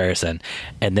by comparison.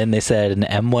 And then they said an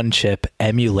M1 chip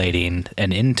emulating an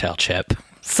Intel chip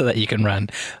so that you can run,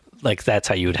 like that's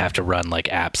how you would have to run like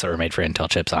apps that were made for Intel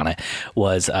chips on it,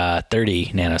 was 30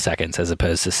 nanoseconds as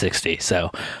opposed to 60.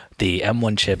 So the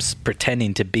M1 chips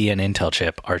pretending to be an Intel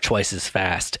chip are twice as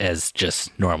fast as just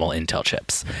normal Intel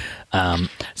chips.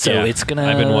 It's going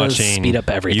I've been to watching speed up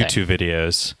everything. YouTube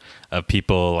videos of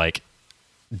people like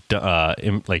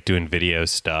doing video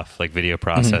stuff, like video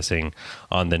processing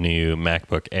on the new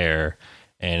MacBook Air,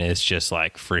 and it's just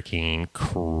like freaking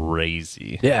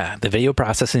crazy. Yeah, the video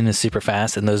processing is super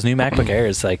fast, and those new MacBook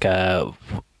Airs, like, what are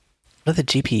the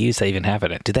GPUs they even have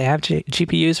in it? Do they have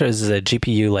GPUs, or is it a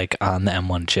GPU like on the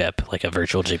M1 chip, like a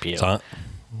virtual GPU?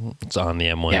 It's on the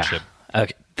M1 chip.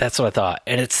 Okay, that's what I thought,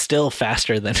 and it's still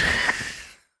faster than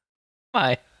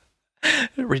my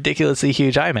ridiculously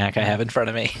huge iMac I have in front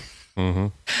of me. Mm-hmm.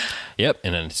 Yep.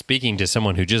 And then speaking to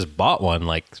someone who just bought one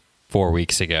like 4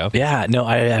 weeks ago. Yeah. No,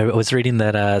 I was reading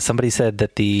that somebody said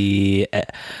that the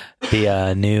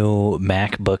new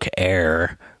MacBook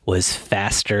Air was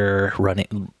faster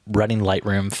running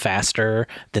Lightroom faster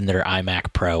than their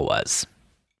iMac Pro was.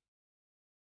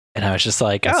 And I was just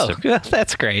like,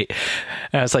 that's great.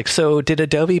 And I was like, so did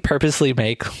Adobe purposely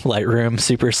make Lightroom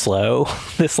super slow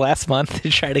this last month to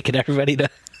try to get everybody to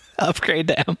upgrade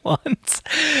to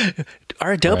M1s?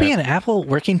 Are Adobe and Apple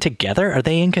working together? Are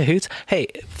they in cahoots? Hey,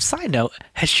 side note,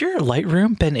 has your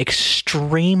Lightroom been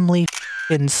extremely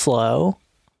slow?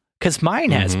 Because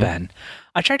mine has been.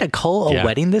 I tried to cull a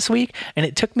wedding this week, and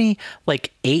it took me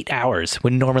like 8 hours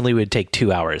when normally it would take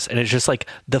 2 hours. And it's just like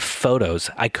the photos.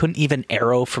 I couldn't even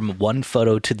arrow from one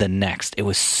photo to the next. It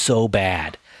was so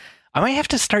bad. I might have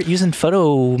to start using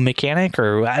Photo Mechanic,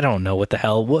 or I don't know what the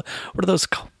hell. What are those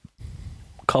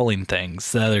culling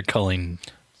things? The other culling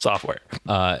software.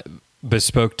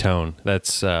 Bespoke Tone.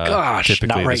 That's typically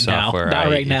not right the software. Not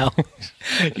right now.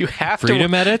 You have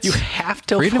Freedom to Edits? You have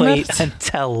to Freedom wait Edits?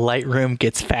 until Lightroom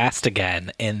gets fast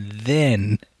again, and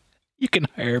then you can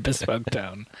hire Bespoke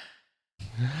Tone.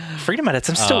 Freedom Edits.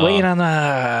 I'm still waiting on.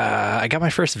 I got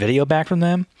my first video back from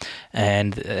them,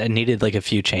 and I needed like a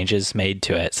few changes made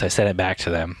to it, so I sent it back to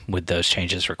them with those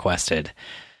changes requested.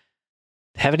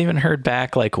 Haven't even heard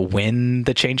back like when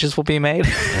the changes will be made.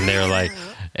 And they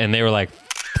were like,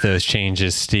 those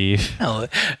changes, Steve. No,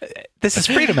 this is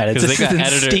Freedom Edits. Because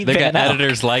they got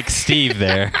editors like Steve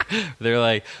there. They're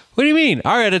like, what do you mean?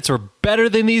 Our edits were better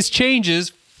than these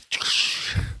changes.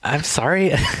 I'm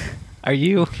sorry.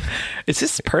 Is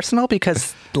this personal?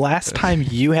 Because last time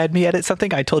you had me edit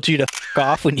something, I told you to f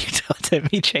off when you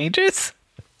sent me changes.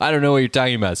 I don't know what you're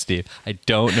talking about, Steve. I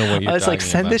don't know what you're talking about. I was like,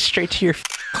 send this straight to your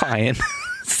client.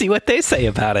 See what they say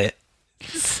about it.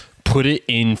 Put it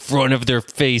in front of their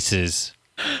faces.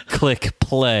 Click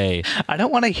play. I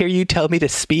don't want to hear you tell me to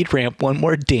speed ramp one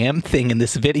more damn thing in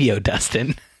this video,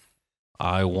 Dustin.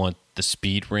 I want the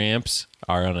speed ramps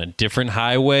are on a different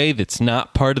highway that's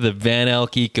not part of the Van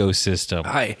Elk ecosystem.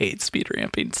 I hate speed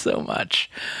ramping so much.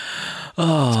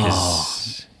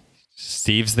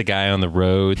 Steve's the guy on the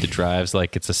road that drives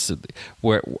like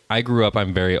where I grew up.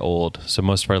 I'm very old, so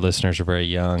most of our listeners are very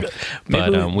young.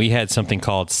 But we had something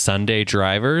called Sunday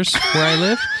drivers where I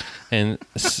lived. And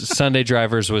Sunday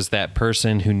drivers was that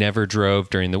person who never drove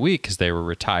during the week because they were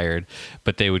retired,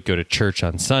 but they would go to church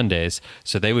on Sundays.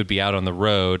 So they would be out on the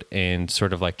road and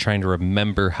sort of like trying to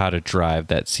remember how to drive,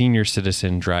 that senior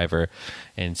citizen driver.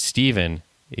 And Steven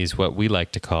is what we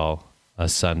like to call a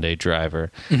Sunday driver.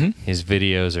 Mm-hmm. His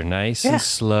videos are nice and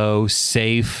slow,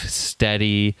 safe,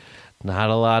 steady.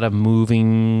 Not a lot of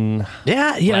moving,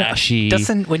 flashy.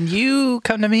 Doesn't, when you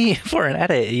come to me for an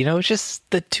edit, it's just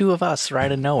the two of us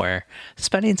right in nowhere,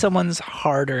 spending someone's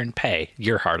hard-earned pay,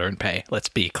 your hard-earned pay. Let's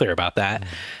be clear about that.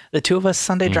 The two of us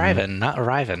Sunday driving, not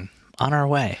arriving, on our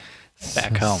way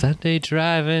back home. Sunday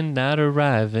driving, not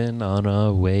arriving, on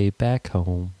our way back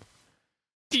home.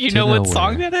 Do you know what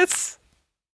song that is?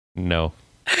 No.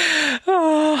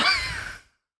 Oh.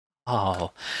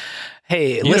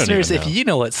 Hey, listeners, if you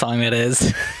know what song it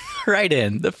is, write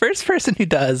in. The first person who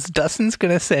does, Dustin's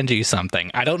going to send you something.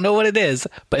 I don't know what it is,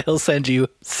 but he'll send you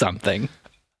something.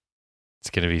 It's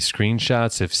going to be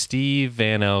screenshots of Steve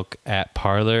Van Elk at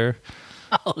Parlor.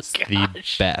 Oh, It's the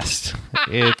best.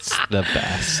 It's the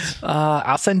best.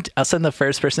 I'll send the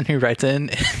first person who writes in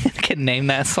can name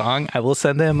that song. I will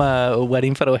send them a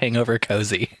wedding photo hangover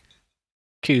koozie,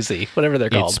 whatever they're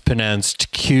called. It's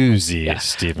pronounced koozie, You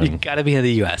Stephen. got to be in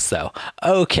the U.S. though.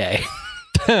 Okay.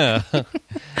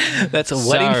 That's a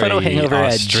wedding photo Sorry, hangover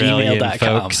at Australian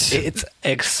gmail.com. folks. It's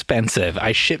expensive.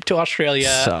 I shipped to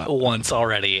Australia once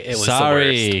already. It was the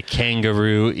Sorry,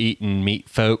 kangaroo eating meat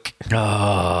folk. worst.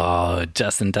 Oh,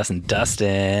 Dustin. Do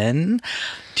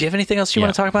you have anything else you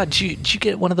want to talk about? Did you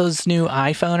get one of those new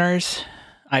iPhoner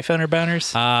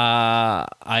boners?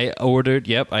 I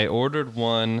ordered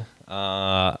one,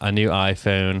 a new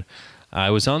iPhone. I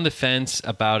was on the fence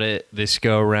about it this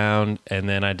go around, and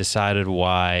then I decided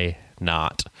why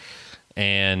not.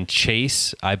 And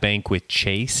Chase, I bank with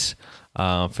Chase.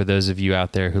 For those of you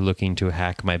out there who are looking to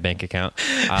hack my bank account,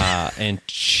 and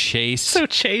Chase. So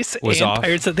Chase was and off.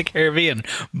 Pirates of the Caribbean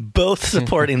both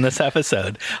supporting this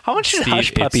episode. How much did Steve,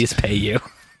 Hush Puppies pay you?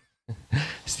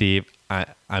 Steve,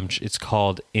 it's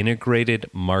called integrated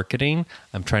marketing.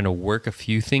 I'm trying to work a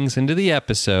few things into the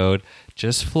episode.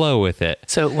 Just flow with it.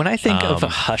 So when I think of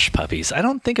Hush Puppies, I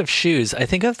don't think of shoes. I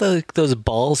think of those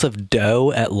balls of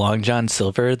dough at Long John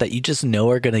Silver that you just know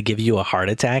are going to give you a heart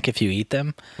attack if you eat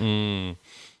them. And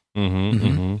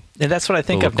that's what I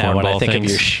think of now when I think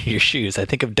of your shoes. I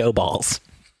think of dough balls.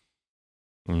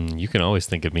 You can always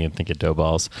think of me and think of dough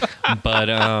balls, but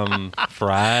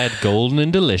fried, golden,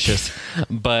 and delicious.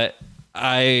 But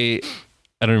I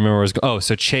don't remember where I was going. Oh,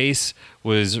 so Chase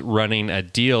was running a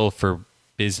deal for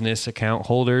business account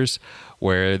holders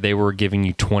where they were giving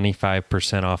you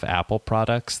 25% off Apple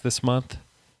products this month.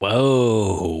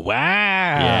 Whoa!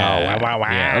 Wow! Wow!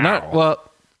 Yeah.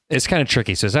 It's kind of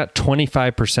tricky. So it's not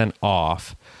 25%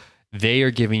 off. They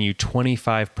are giving you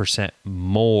 25%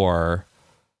 more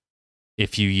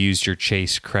if you used your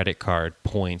Chase credit card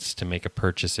points to make a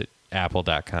purchase at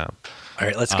apple.com. All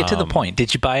right, let's get to the point.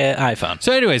 Did you buy an iPhone?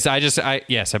 So anyways, I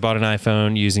bought an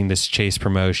iPhone using this Chase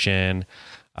promotion,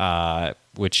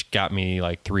 which got me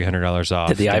like $300 off.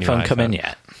 Did the iPhone come in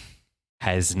yet?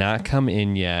 Has not come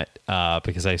in yet,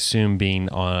 because I assume being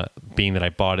that I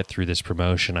bought it through this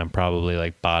promotion, I'm probably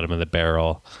like bottom of the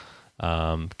barrel,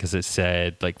 because it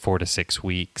said like 4 to 6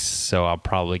 weeks. So I'll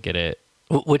probably get it.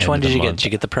 Which one did you get? Did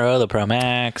you get the Pro, the Pro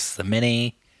Max, the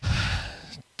Mini?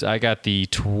 I got the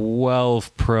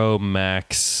 12 Pro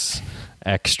Max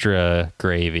extra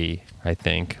gravy, I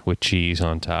think, with cheese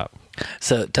on top.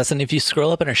 So, Dustin, if you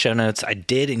scroll up in our show notes, I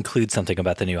did include something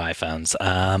about the new iPhones.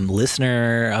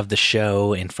 Listener of the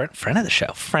show and friend of the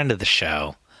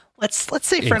show. Let's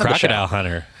say friend of the show. Crocodile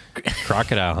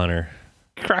Hunter.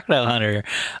 Crocodile Hunter,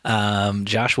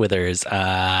 Josh Withers,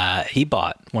 he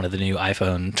bought one of the new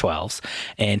iPhone 12s,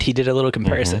 and he did a little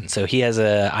comparison. So he has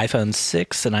an iPhone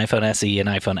 6, an iPhone SE, an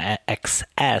iPhone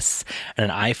XS,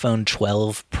 and an iPhone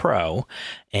 12 Pro,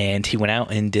 and he went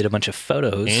out and did a bunch of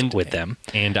photos with them.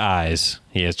 And eyes.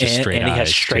 He has just straight eyes. And he has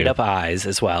straight up eyes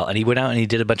as well. And he went out and he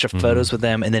did a bunch of photos with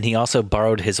them, and then he also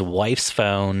borrowed his wife's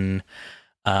phone.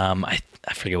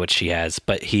 I forget what she has,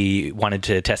 but he wanted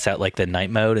to test out like the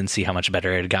night mode and see how much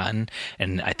better it had gotten.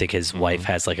 And I think his wife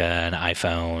has like an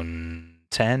iPhone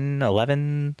 10,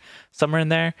 11, somewhere in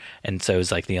there. And so it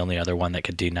was like the only other one that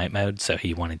could do night mode. So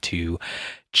he wanted to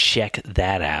check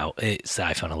that out. It's the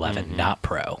iPhone 11, not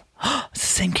Pro. It's the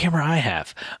same camera I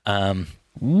have.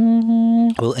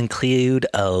 We'll include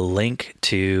a link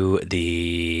to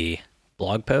the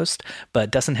blog post. But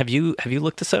Dustin, have you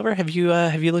looked this over? Have you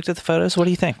looked at the photos? What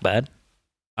do you think, bud?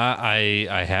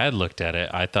 I had looked at it.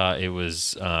 I thought it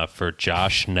was for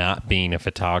Josh not being a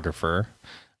photographer.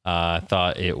 I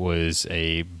thought it was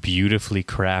a beautifully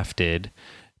crafted,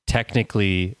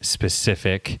 technically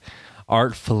specific,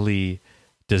 artfully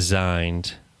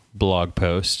designed blog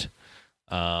post.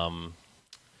 But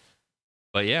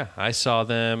yeah, I saw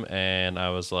them and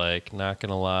I was like, not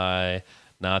gonna lie,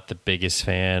 not the biggest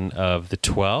fan of the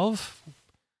 12,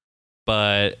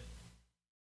 but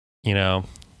you know,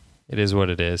 it is what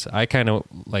it is. I kind of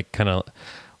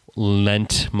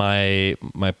lent my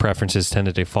preferences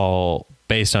tended to fall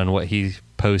based on what he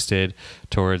posted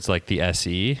towards like the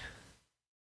SE.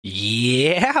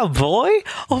 Yeah, boy.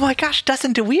 Oh my gosh,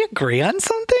 Dustin, do we agree on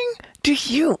something? Do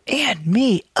you and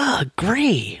me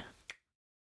agree?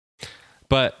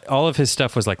 But all of his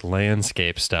stuff was like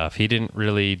landscape stuff. He didn't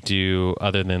really do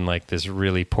other than like this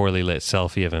really poorly lit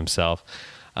selfie of himself.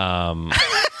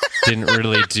 Didn't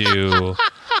really do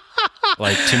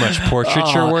like too much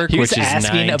portraiture work, He was which is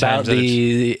asking 9 about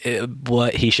times out of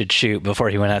what he should shoot before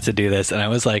he went out to do this, and I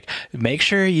was like, make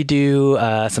sure you do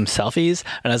some selfies,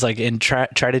 and I was like, and try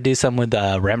to do some with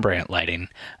Rembrandt lighting,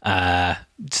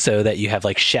 so that you have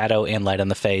like shadow and light on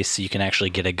the face, so you can actually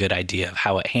get a good idea of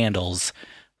how it handles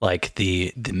like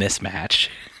the mismatch.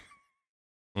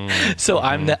 So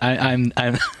I'm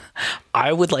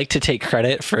I would like to take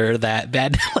credit for that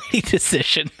bad lighting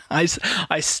decision. I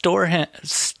steered him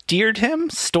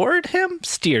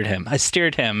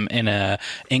in a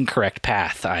incorrect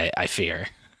path. I fear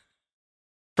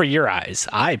for your eyes.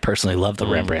 I personally love the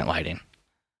Rembrandt lighting.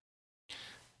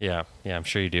 Yeah, I'm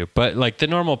sure you do. But like the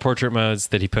normal portrait modes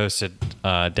that he posted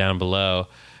down below,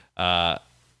 I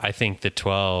think the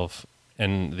 12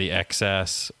 and the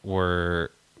XS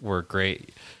were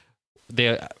great.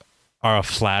 They are a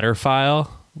flatter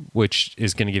file, which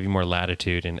is going to give you more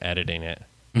latitude in editing it.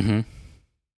 Mm-hmm.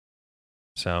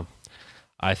 So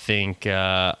I think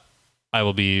I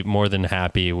will be more than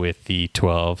happy with the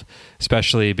 12,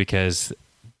 especially because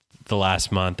the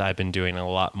last month I've been doing a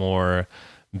lot more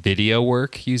video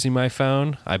work using my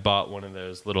phone. I bought one of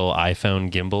those little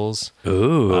iPhone gimbals.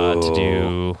 Ooh. To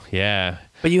do, yeah.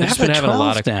 But you I've have just been a having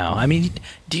 12 now. I mean,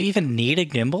 do you even need a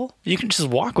gimbal? You can just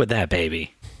walk with that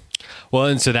baby. Well,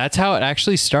 and so that's how it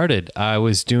actually started. I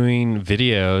was doing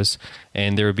videos,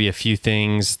 and there would be a few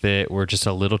things that were just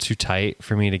a little too tight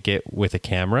for me to get with a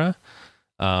camera.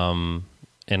 And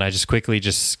I just quickly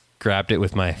grabbed it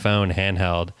with my phone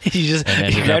handheld.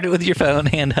 You grabbed it with your phone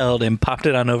handheld and popped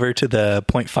it on over to the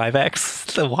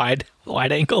 0.5x, the wide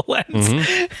angle lens.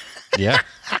 Mm-hmm. Yeah.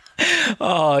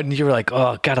 Oh, and you were like,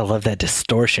 oh, gotta love that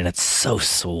distortion. It's so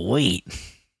sweet.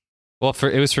 Well,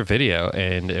 it was for video,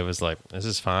 and it was like, this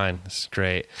is fine. This is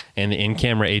great. And the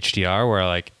in-camera HDR, where I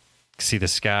like see the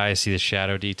sky, see the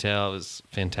shadow detail, it was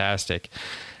fantastic.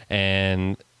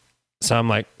 And so I'm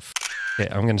like,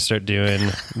 I'm going to start doing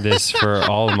this for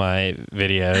all of my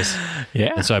videos.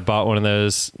 Yeah. And so I bought one of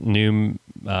those new,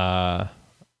 I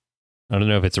don't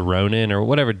know if it's a Ronin or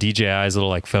whatever, DJI's little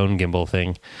like phone gimbal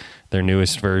thing, their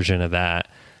newest version of that.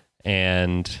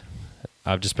 And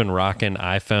I've just been rocking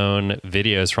iPhone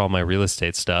videos for all my real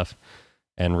estate stuff,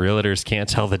 and realtors can't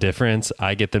tell the difference.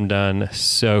 I get them done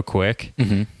so quick.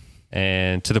 Mm-hmm.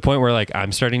 And to the point where like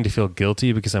I'm starting to feel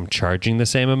guilty because I'm charging the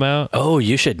same amount. Oh,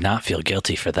 you should not feel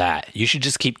guilty for that. You should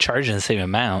just keep charging the same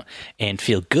amount and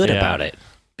feel good about it,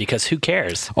 because who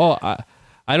cares? Oh,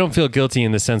 I don't feel guilty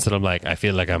in the sense that I'm like, I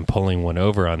feel like I'm pulling one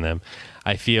over on them.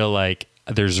 I feel like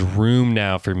there's room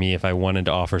now for me if I wanted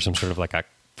to offer some sort of like a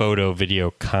photo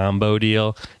video combo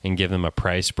deal and give them a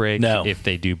price break if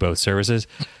they do both services.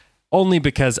 Only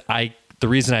because the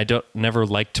reason I never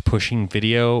liked pushing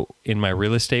video in my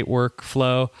real estate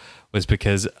workflow was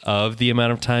because of the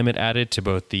amount of time it added to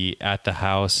both the at the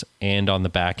house and on the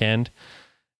back end.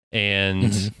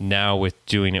 And now with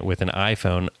doing it with an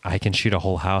iPhone, I can shoot a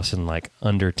whole house in like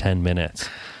under 10 minutes.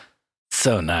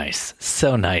 So nice,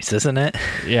 isn't it?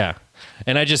 Yeah.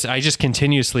 And I just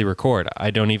continuously record. I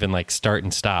don't even like start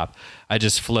and stop. I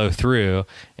just flow through,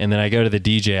 and then I go to the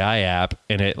DJI app,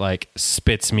 and it like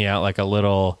spits me out like a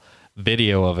little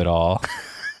video of it all.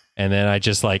 And then I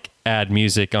just like add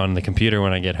music on the computer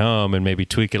when I get home and maybe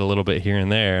tweak it a little bit here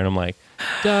and there. And I'm like,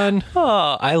 done.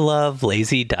 Oh, I love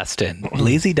Lazy Dustin.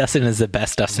 Lazy Dustin is the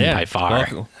best Dustin by far.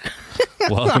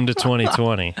 Welcome to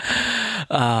 2020.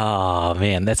 Oh,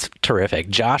 man, that's terrific.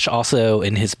 Josh also,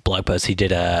 in his blog post, he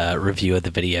did a review of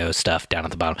the video stuff down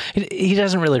at the bottom. He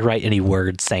doesn't really write any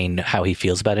words saying how he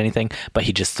feels about anything, but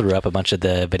he just threw up a bunch of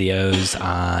the videos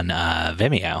on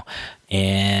Vimeo.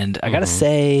 And I got to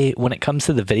say, when it comes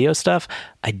to the video stuff,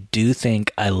 I do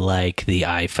think I like the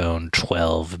iPhone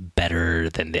 12 better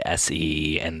than the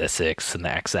SE and the 6 and the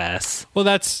XS. Well,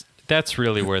 that's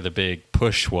really where the big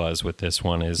push was with this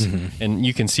one is, and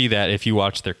you can see that if you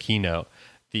watch their keynote,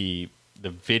 the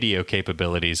video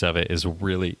capabilities of it is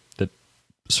really the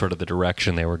sort of the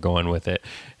direction they were going with it,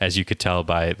 as you could tell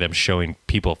by them showing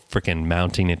people freaking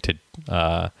mounting it to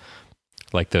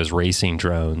like those racing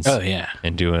drones. Oh yeah,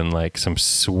 and doing like some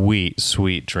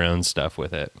sweet drone stuff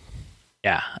with it.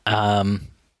 Yeah,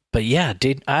 but yeah,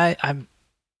 dude, I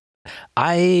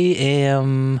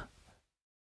am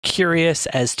curious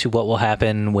as to what will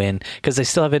happen because they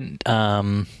still haven't put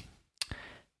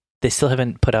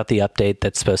out the update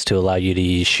that's supposed to allow you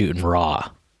to shoot in RAW.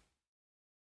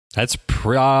 That's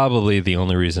probably the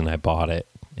only reason I bought it,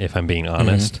 if I'm being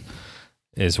honest,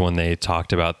 is when they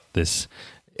talked about this.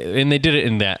 And they did it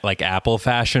in that like Apple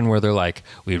fashion where they're like,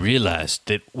 we realized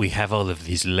that we have all of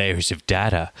these layers of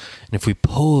data, and if we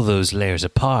pull those layers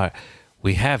apart,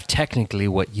 we have technically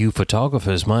what you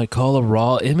photographers might call a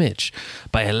raw image.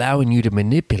 By allowing you to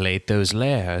manipulate those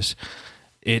layers,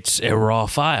 it's a raw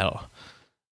file.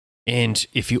 And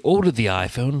if you order the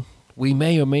iPhone, we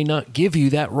may or may not give you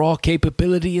that raw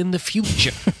capability in the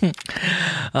future.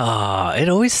 It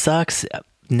always sucks.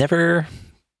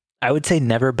 I would say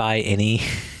never buy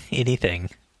anything,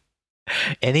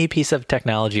 any piece of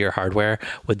technology or hardware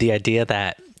with the idea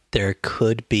that there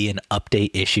could be an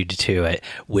update issued to it,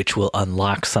 which will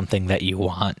unlock something that you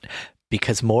want.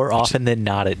 Because more often than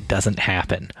not, it doesn't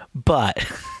happen. But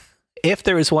if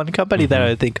there is one company that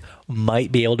I think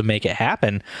might be able to make it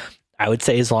happen, I would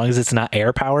say as long as it's not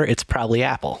AirPower, it's probably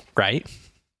Apple, right?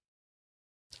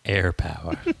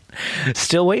 AirPower.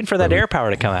 Still waiting for that AirPower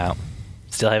to come out.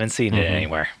 Still haven't seen it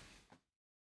anywhere.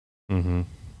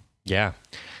 Yeah.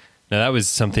 Now that was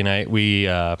something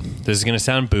this is going to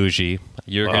sound bougie.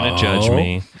 You're going to judge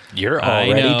me. You're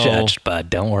already judged, bud.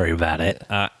 Don't worry about it.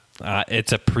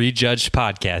 It's a prejudged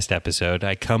podcast episode.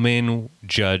 I come in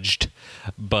judged,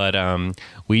 but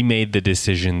we made the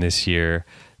decision this year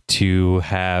to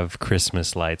have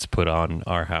Christmas lights put on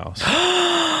our house.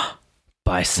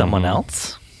 By someone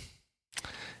else?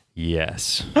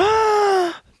 Yes.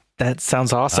 That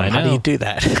sounds awesome. How do you do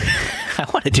that? I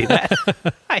want to do that.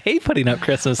 I hate putting up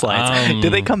Christmas lights. Do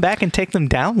they come back and take them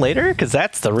down later? Because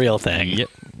that's the real thing.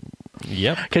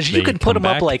 Yep. Because you can put them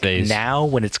up like now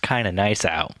when it's kind of nice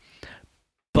out.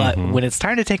 But when it's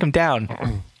time to take them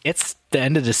down, it's the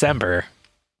end of December.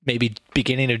 Maybe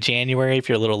beginning of January if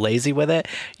you're a little lazy with it,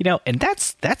 and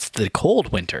that's the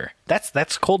cold winter.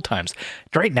 That's cold times.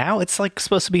 Right now it's like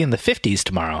supposed to be in the 50s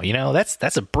tomorrow.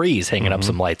 That's a breeze hanging up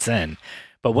some lights in.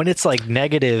 But when it's like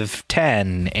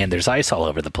 -10 and there's ice all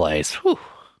over the place, whew.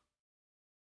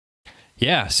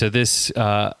 Yeah, so this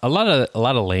a lot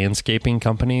of landscaping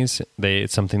companies,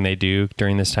 it's something they do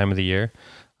during this time of the year.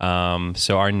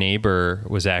 So our neighbor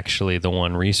was actually the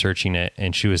one researching it,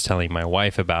 and she was telling my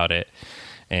wife about it.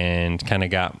 And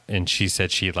and she said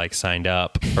she like signed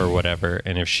up or whatever.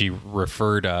 And if she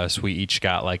referred us, we each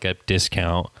got like a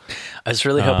discount. I was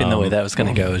really hoping the way that was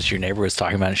going to go is your neighbor was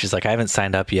talking about it. She's like, I haven't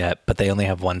signed up yet, but they only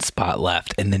have one spot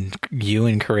left. And then you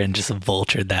and Corinne just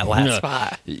vultured that last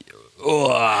spot.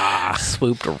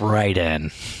 Swooped right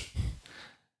in.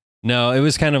 No, it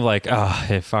was kind of like,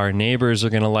 if our neighbors are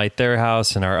going to light their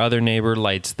house and our other neighbor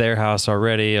lights their house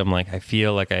already, I'm like, I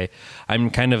feel like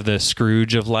I'm kind of the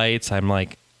Scrooge of lights. I'm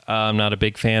like, I'm not a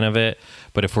big fan of it,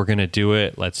 but if we're going to do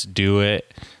it, let's do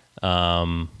it.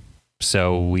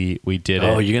 So we did it.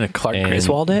 Oh, you're going to Clark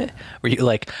Griswold it? Were you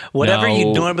like, whatever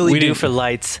you normally do for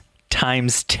lights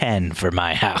times 10 for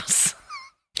my house?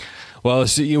 Well,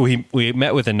 so we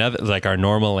met with another, like our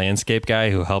normal landscape guy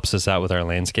who helps us out with our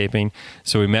landscaping.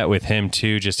 So we met with him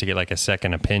too, just to get like a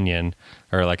second opinion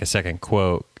or like a second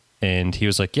quote. And he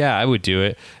was like, yeah, I would do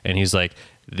it. And he's like,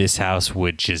 this house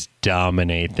would just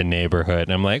dominate the neighborhood.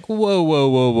 And I'm like,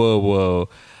 whoa.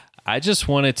 I just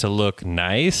want it to look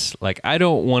nice. Like, I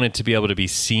don't want it to be able to be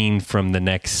seen from the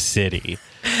next city.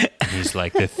 He's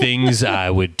like, the things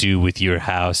I would do with your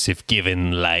house if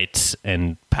given lights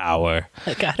and power.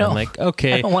 I'm like,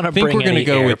 okay, I don't want to think bring we're going to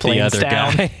go with the other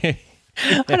down. guy.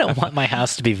 I don't want my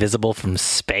house to be visible from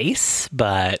space,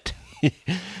 but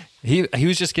he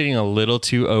was just getting a little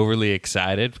too overly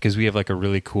excited because we have like a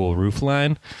really cool roof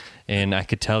line. And I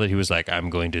could tell that he was like, I'm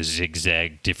going to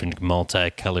zigzag different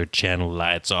multicolored channel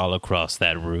lights all across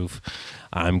that roof.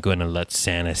 I'm going to let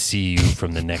Santa see you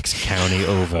from the next county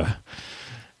over.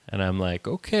 And I'm like,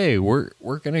 okay, we're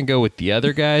going to go with the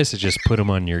other guys to just put them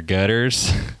on your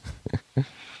gutters.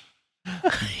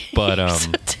 But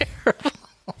so terrible.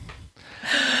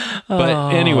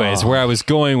 But anyways, where I was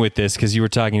going with this, because you were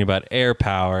talking about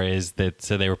AirPower, is that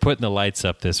so they were putting the lights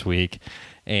up this week,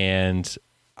 and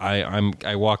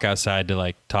I walk outside to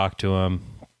like talk to him,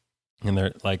 and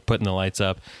they're like putting the lights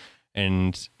up,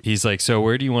 and he's like, so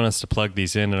where do you want us to plug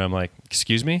these in? And I'm like,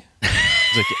 excuse me?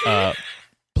 He's like,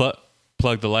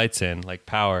 plug the lights in, like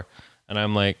power. And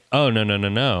I'm like, oh,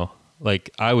 no. Like,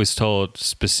 I was told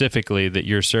specifically that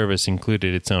your service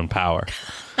included its own power.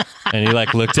 And he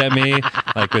like looked at me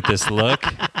like with this look,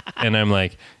 and I'm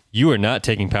like, you are not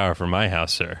taking power from my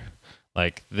house, sir.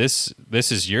 Like, this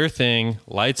is your thing.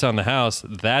 Lights on the house,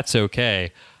 that's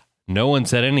okay. No one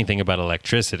said anything about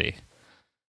electricity.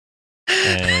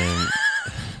 And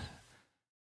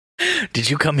did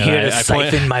you come here to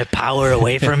siphon my power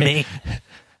away from me?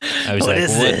 I was like,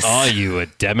 what are you, a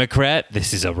Democrat?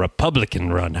 This is a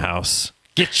Republican-run house.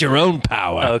 Get your own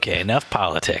power. Okay, enough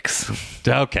politics.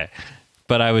 Okay.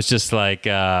 But I was just like,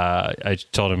 I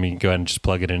told him you can go ahead and just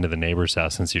plug it into the neighbor's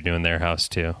house since you're doing their house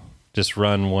too. Just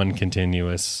run one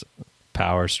continuous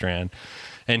power strand.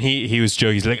 And he was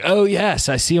joking. He's like, "Oh yes,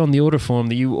 I see on the order form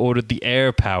that you ordered the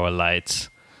air power lights."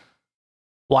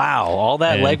 Wow, all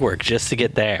that legwork just to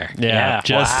get there. Yeah,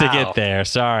 just to get there.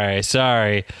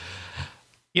 Sorry.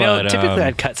 You know, typically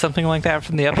I'd cut something like that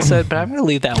from the episode, but I'm going to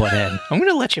leave that one in. I'm going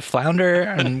to let you flounder.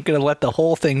 I'm going to let the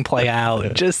whole thing play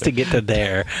out just to get to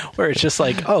there, where it's just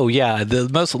like, oh yeah, the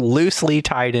most loosely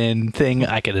tied in thing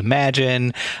I could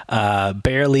imagine.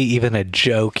 Barely even a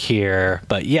joke here,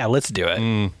 but yeah, let's do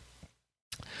it.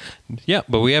 Yeah,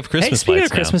 but we have Christmas. Hey, speaking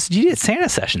lights of Christmas, you did Santa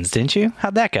sessions, didn't you?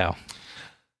 How'd that go?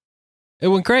 It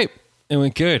went great. It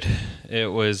went good. It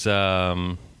was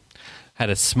had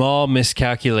a small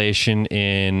miscalculation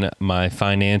in my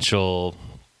financial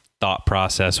thought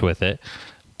process with it,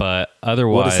 but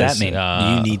otherwise, what does that mean?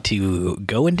 You need to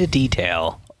go into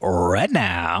detail right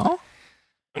now.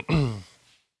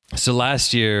 So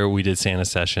last year we did Santa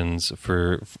sessions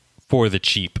for the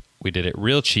cheap. We did it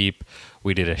real cheap.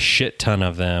 We did a shit ton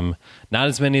of them. Not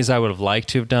as many as I would have liked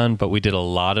to have done, but we did a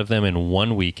lot of them in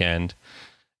one weekend.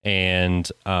 And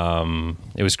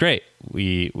it was great.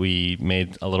 We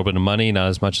made a little bit of money, not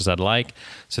as much as I'd like.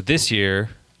 So this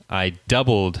year, I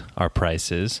doubled our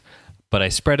prices, but I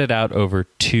spread it out over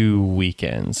 2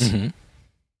 weekends.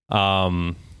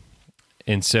 Mm-hmm.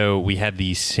 And so we had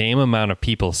the same amount of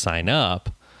people sign up,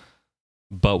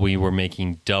 but we were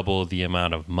making double the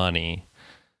amount of money.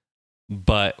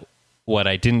 But what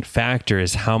I didn't factor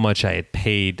is how much I had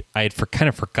paid. I had kind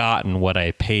of forgotten what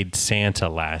I paid Santa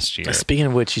last year. Speaking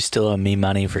of which, you still owe me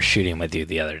money for shooting with you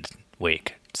the other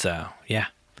week. So, yeah.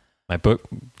 My book,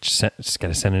 just got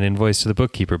to send an invoice to the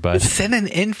bookkeeper, bud. Send an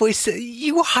invoice?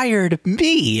 You hired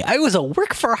me. I was a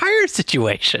work for hire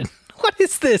situation. What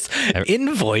is this?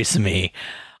 Invoice me.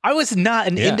 I was not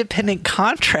an independent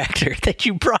contractor that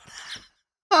you brought.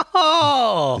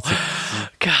 Oh,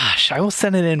 gosh, I will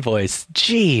send an invoice.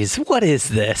 Jeez, what is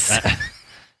this?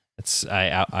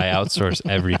 I outsource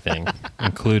everything,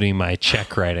 including my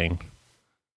check writing.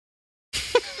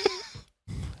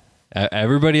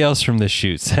 Everybody else from the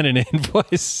shoot sent an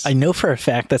invoice. I know for a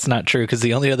fact that's not true because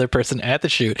the only other person at the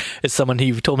shoot is someone who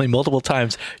you've told me multiple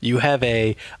times you have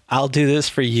a I'll do this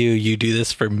for you, you do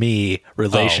this for me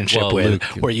relationship with, Luke,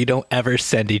 where you don't ever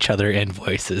send each other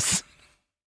invoices.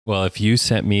 Well, if you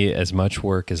sent me as much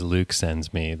work as Luke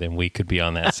sends me, then we could be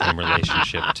on that same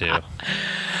relationship too.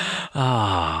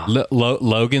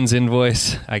 Logan's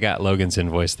invoice. I got Logan's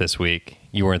invoice this week.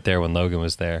 You weren't there when Logan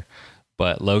was there,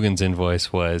 but Logan's invoice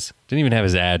didn't even have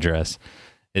his address.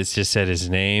 It just said his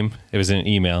name. It was an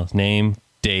email, name,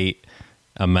 date,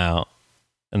 amount,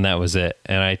 and that was it.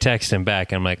 And I texted him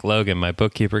back. I'm like, Logan, my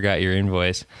bookkeeper got your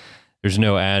invoice. There's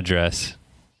no address.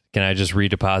 Can I just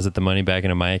redeposit the money back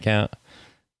into my account?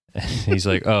 He's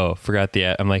like, oh, forgot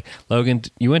the. I'm like, Logan,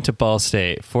 you went to Ball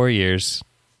State, 4 years,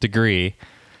 degree.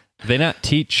 Did they not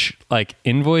teach like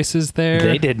invoices there?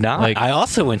 They did not. Like, I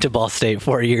also went to Ball State,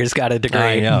 4 years, got a degree.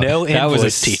 I know. No invoice that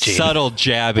was a teaching. Subtle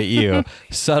jab at you.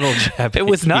 Subtle jab. It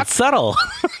was not subtle.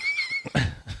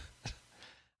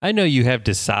 I know you have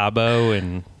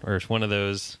Desabo or it's one of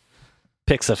those.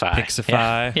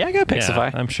 Pixify. Yeah, I got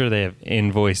Pixify. Yeah, I'm sure they have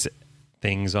invoice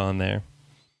things on there.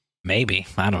 Maybe.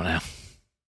 I don't know.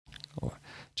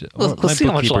 We'll see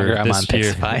how much longer I'm on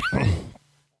Pixify.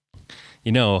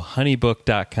 You know,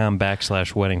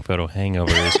 honeybook.com/wedding photo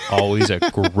hangover is always a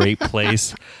great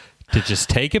place to just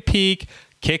take a peek,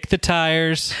 kick the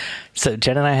tires. So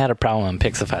Jen and I had a problem on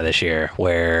Pixify this year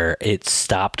where it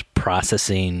stopped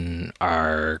processing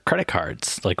our credit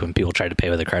cards, like when people tried to pay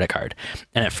with a credit card.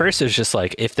 And at first it was just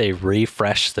like if they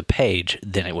refresh the page,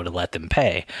 then it would have let them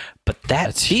pay. But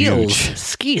that's feels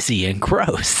skeezy and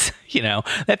gross. You know,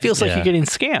 that feels like you're getting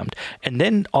scammed. And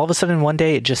then all of a sudden one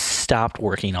day it just stopped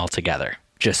working altogether.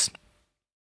 Just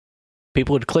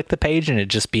people would click the page and it'd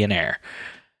just be an error.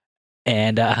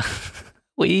 And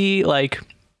we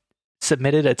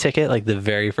submitted a ticket like the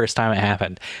very first time it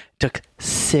happened. It took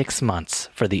 6 months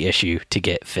for the issue to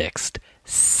get fixed.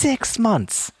 6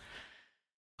 months.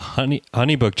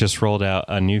 Honeybook just rolled out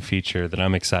a new feature that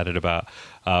I'm excited about,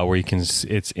 where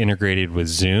it's integrated with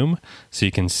Zoom, so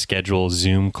you can schedule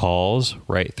Zoom calls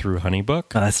right through Honeybook.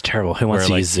 Oh, that's terrible. Who wants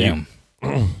to use Zoom?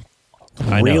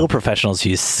 Real professionals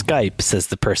use Skype, says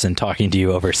the person talking to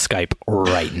you over Skype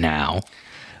right now.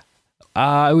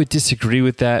 I would disagree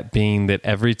with that, being that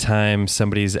every time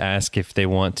somebody's asked if they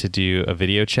want to do a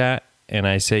video chat, and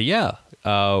I say, yeah,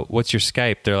 what's your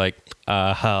Skype? They're like,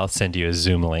 I'll send you a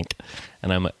Zoom link.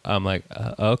 And I'm like,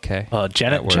 okay. Well,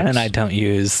 Jen and I don't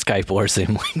use Skype or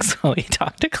Zoom links when we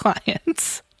talk to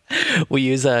clients. We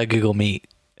use Google Meet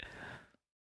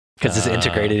Because it's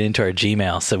integrated into our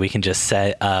Gmail, so we can just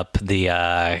set up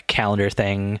the calendar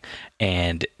thing,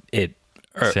 and it.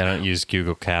 See, I don't use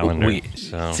Google Calendar. We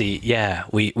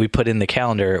put in the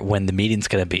calendar when the meeting's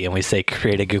going to be, and we say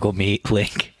create a Google Meet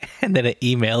link, and then it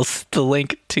emails the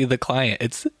link to the client.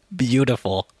 It's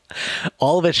beautiful.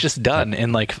 All of it's just done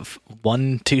in like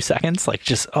 1-2 seconds. Like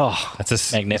just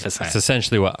magnificent. That's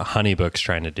essentially what Honeybook's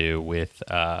trying to do with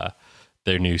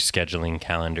their new scheduling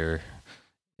calendar.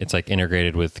 It's like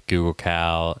integrated with Google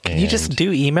Cal. Can you just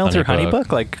do email through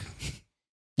Honeybook? Like,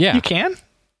 yeah, you can.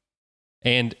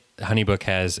 And Honeybook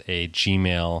has a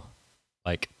Gmail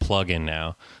like plugin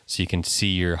now, so you can see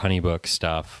your Honeybook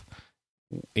stuff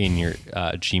in your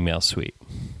Gmail suite.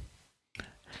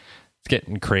 It's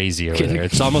getting crazy over there.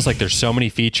 It's almost like there's so many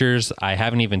features. I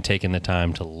haven't even taken the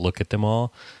time to look at them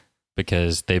all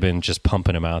because they've been just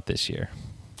pumping them out this year.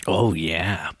 Oh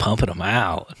yeah, pumping them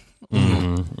out.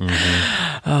 Mm-hmm,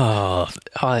 mm-hmm. Oh,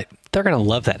 they're gonna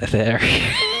love that if they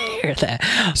hear that.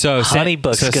 So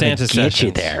Honeybook's gonna Santa get Sessions.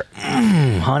 you there.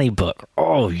 Honeybook.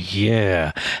 Oh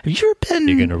yeah. Have you ever been?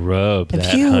 You're gonna rub that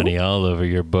honey all over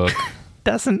your book.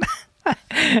 Doesn't.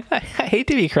 I hate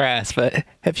to be crass, but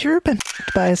have you ever been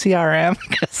by a CRM?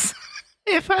 Because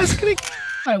if I was gonna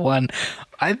buy one,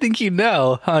 I think you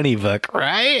know Honeybook,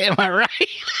 right? Am I right?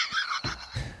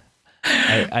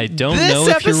 I don't know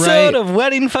if you're right. This episode of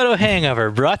Wedding Photo Hangover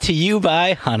brought to you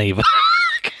by Honeybook.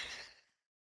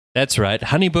 That's right.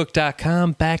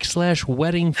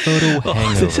 Honeybook.com/wedding photo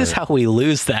hangover. This is how we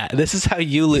lose that. This is how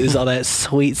you lose all that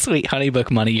sweet, sweet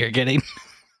Honeybook money you're getting.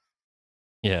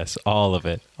 Yes, all of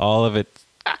it. All of it.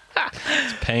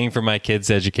 It's paying for my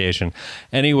kids' education.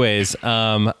 Anyways,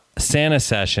 Santa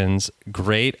Sessions,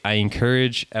 great. I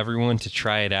encourage everyone to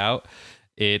try it out.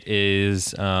 It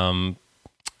is...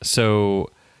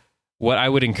 So what I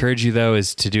would encourage you, though,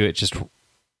 is to do it just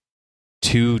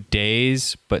 2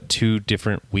 days, but 2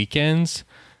 different weekends.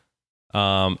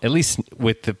 At least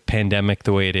with the pandemic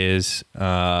the way it is,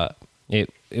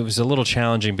 it was a little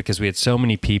challenging because we had so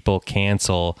many people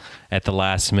cancel at the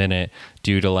last minute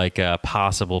due to like a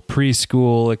possible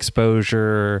preschool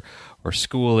exposure or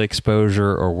school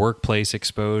exposure or workplace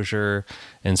exposure.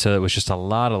 And so it was just a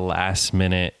lot of last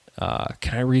minute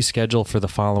can I reschedule for the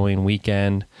following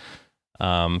weekend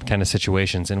kind of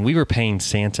situations. And we were paying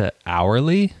Santa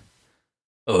hourly.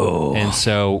 Oh. And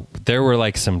so there were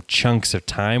like some chunks of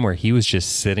time where he was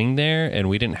just sitting there and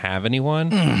we didn't have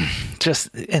anyone.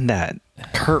 Just in that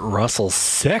Kurt Russell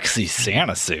sexy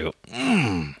Santa suit.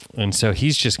 And so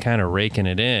he's just kind of raking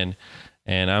it in.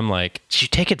 And I'm like, did you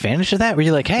take advantage of that? Were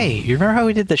you like, hey, you remember how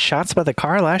we did the shots by the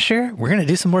car last year? We're going to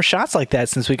do some more shots like that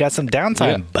since we got some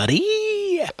downtime, buddy.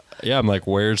 Yeah, I'm like,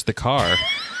 where's the car?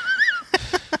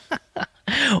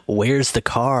 Where's the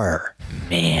car,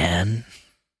 man?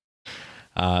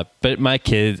 But my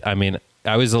kids, I mean,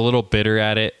 I was a little bitter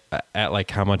at it, at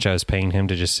like how much I was paying him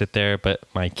to just sit there. But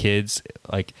my kids,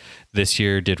 like this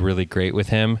year, did really great with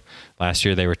him. Last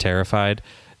year, they were terrified.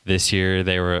 This year,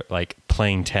 they were like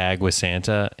playing tag with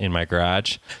Santa in my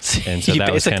garage. And so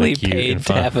that was kind of cute paid and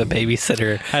fun. to have a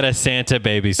babysitter. Had a Santa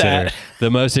babysitter,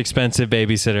 the most expensive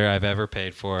babysitter I've ever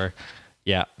paid for.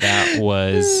 Yeah, that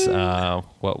was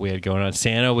what we had going on.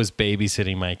 Santa was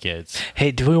babysitting my kids.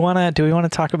 Hey, do we want to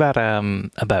talk about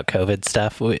COVID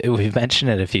stuff? We've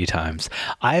mentioned it a few times.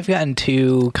 I've gotten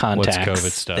 2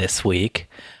 contacts this week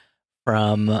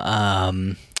from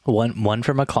one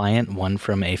from a client, one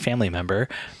from a family member,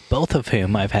 both of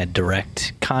whom I've had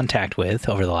direct contact with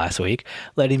over the last week,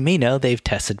 letting me know they've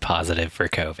tested positive for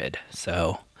COVID.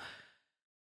 So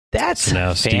that's so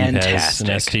now fantastic. Steve has an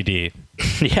STD.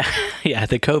 Yeah,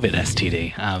 the COVID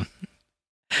STD.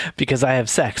 Because I have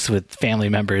sex with family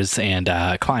members and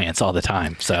clients all the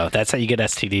time, so that's how you get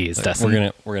STDs.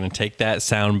 Dustin. We're gonna take that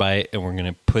soundbite and we're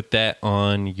gonna put that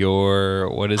on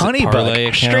your Honeybook, parlay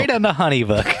account? Straight on the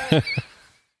Honeybook.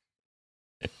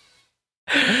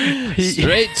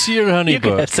 Straight to your Honeybook. You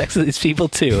can have sex with these people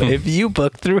too if you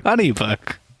book through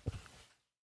Honeybook.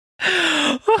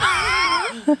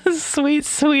 Sweet,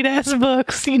 sweet ass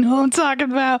books. You know what I'm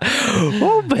talking about.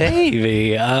 Oh,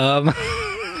 baby. Man,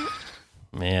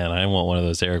 I want one of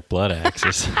those Eric Blood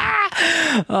axes.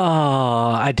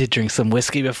 Oh, I did drink some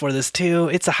whiskey before this too.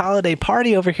 It's a holiday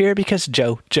party over here because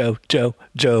Joe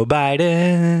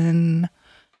Biden.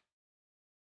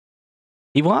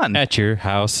 He won. At your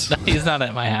house. No, he's not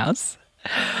at my house.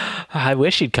 I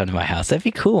wish he'd come to my house. That'd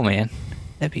be cool, man.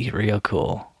 That'd be real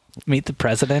cool. Meet the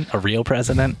president, a real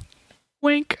president.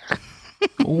 Wink.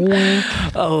 Wink.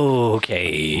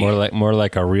 Okay. More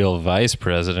like a real vice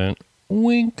president.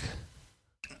 Wink.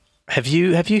 Have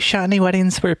you shot any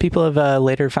weddings where people have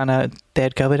later found out they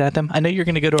had COVID at them? I know you're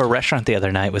going to go to a restaurant the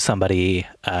other night with somebody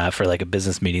for like a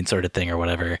business meeting sort of thing or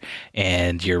whatever,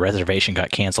 and your reservation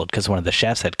got canceled because one of the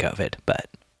chefs had COVID. But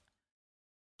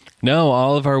no,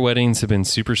 all of our weddings have been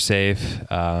super safe.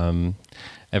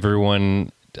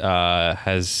 Everyone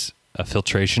has a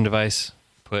filtration device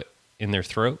put in their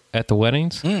throat at the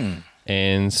weddings.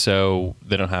 And so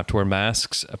they don't have to wear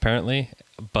masks, apparently,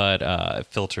 but it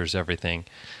filters everything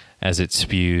as it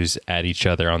spews at each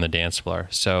other on the dance floor.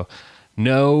 So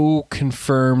no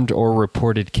confirmed or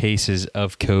reported cases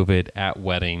of COVID at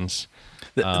weddings.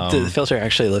 The filter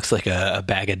actually looks like a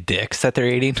bag of dicks that they're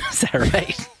eating. Is that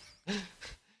right?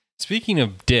 Speaking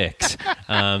of dicks,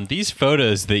 these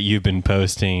photos that you've been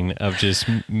posting of just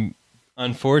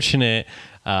unfortunate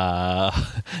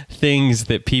things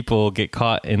that people get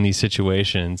caught in these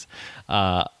situations,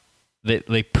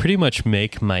 they pretty much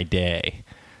make my day.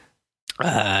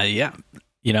 Yeah.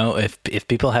 You know, if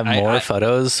people have more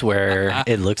photos where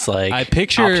it looks like I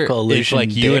picture if like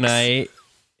dicks.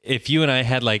 if you and I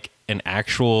had like an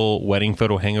actual wedding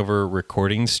photo hangover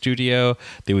recording studio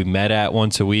that we met at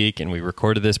once a week and we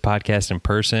recorded this podcast in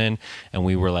person and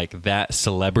we were like that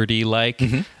celebrity like,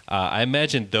 I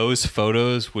imagine those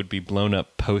photos would be blown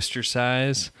up poster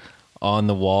size on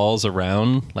the walls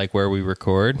around like where we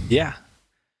record. Yeah,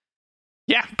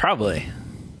 probably.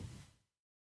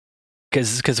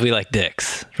 Because we like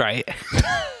dicks, right?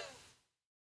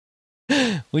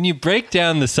 When you break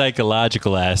down the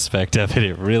psychological aspect of it,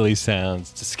 it really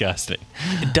sounds disgusting.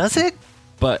 Does it?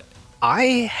 But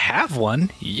I have one.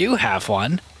 You have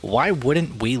one. Why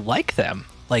wouldn't we like them?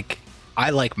 Like,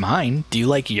 I like mine. Do you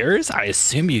like yours? I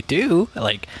assume you do.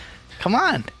 Like, come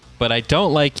on. But I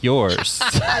don't like yours.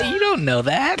 You don't know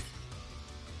that.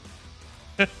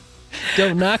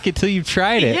 Don't knock it till you've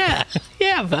tried it.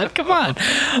 Yeah, bud. Come on.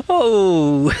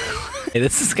 Oh,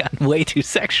 this has gotten way too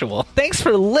sexual. Thanks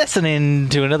for listening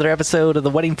to another episode of the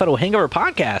Wedding Photo Hangover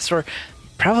podcast, or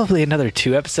probably another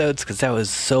 2 episodes because that was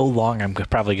so long. I'm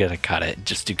probably going to cut it.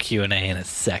 Just do Q&A in a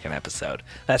second episode.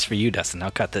 That's for you, Dustin.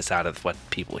 I'll cut this out of what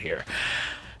people hear.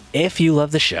 If you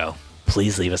love the show,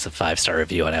 please leave us a 5-star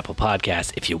review on Apple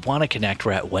Podcasts. If you want to connect,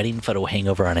 we're at Wedding Photo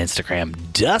Hangover on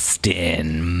Instagram.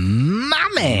 Dustin, my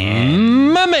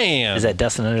man, is at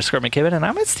Dustin _McKibben, and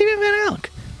I'm at Steven Van Elk.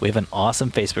 We have an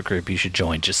awesome Facebook group you should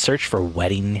join. Just search for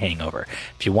Wedding Hangover.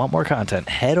 If you want more content,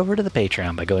 head over to the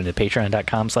Patreon by going to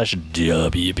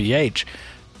patreon.com/WPH.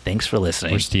 Thanks for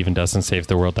listening. Or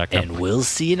StevenDustinSaveTheWorld.com. And we'll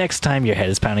see you next time. Your head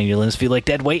is pounding, your limbs feel like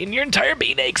dead weight, and your entire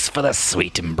being aches for the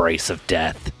sweet embrace of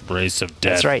death. Embrace of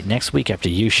death. That's right. Next week after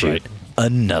you shoot,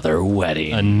 another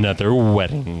wedding. Another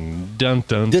wedding. Dun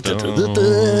dun dun. Dun, dun,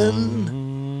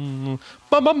 dun.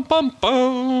 Bum bum bum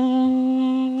bum.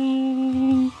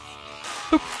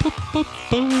 Boop, boop, boop,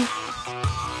 boop.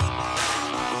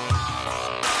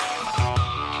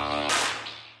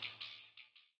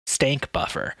 Stank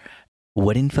buffer.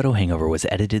 Wedding Photo Hangover was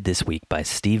edited this week by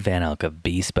Steve Van Elk of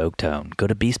Bespoke Tone. Go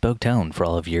to Bespoke Tone for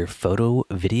all of your photo,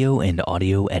 video, and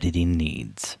audio editing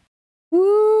needs.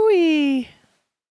 Woo-wee.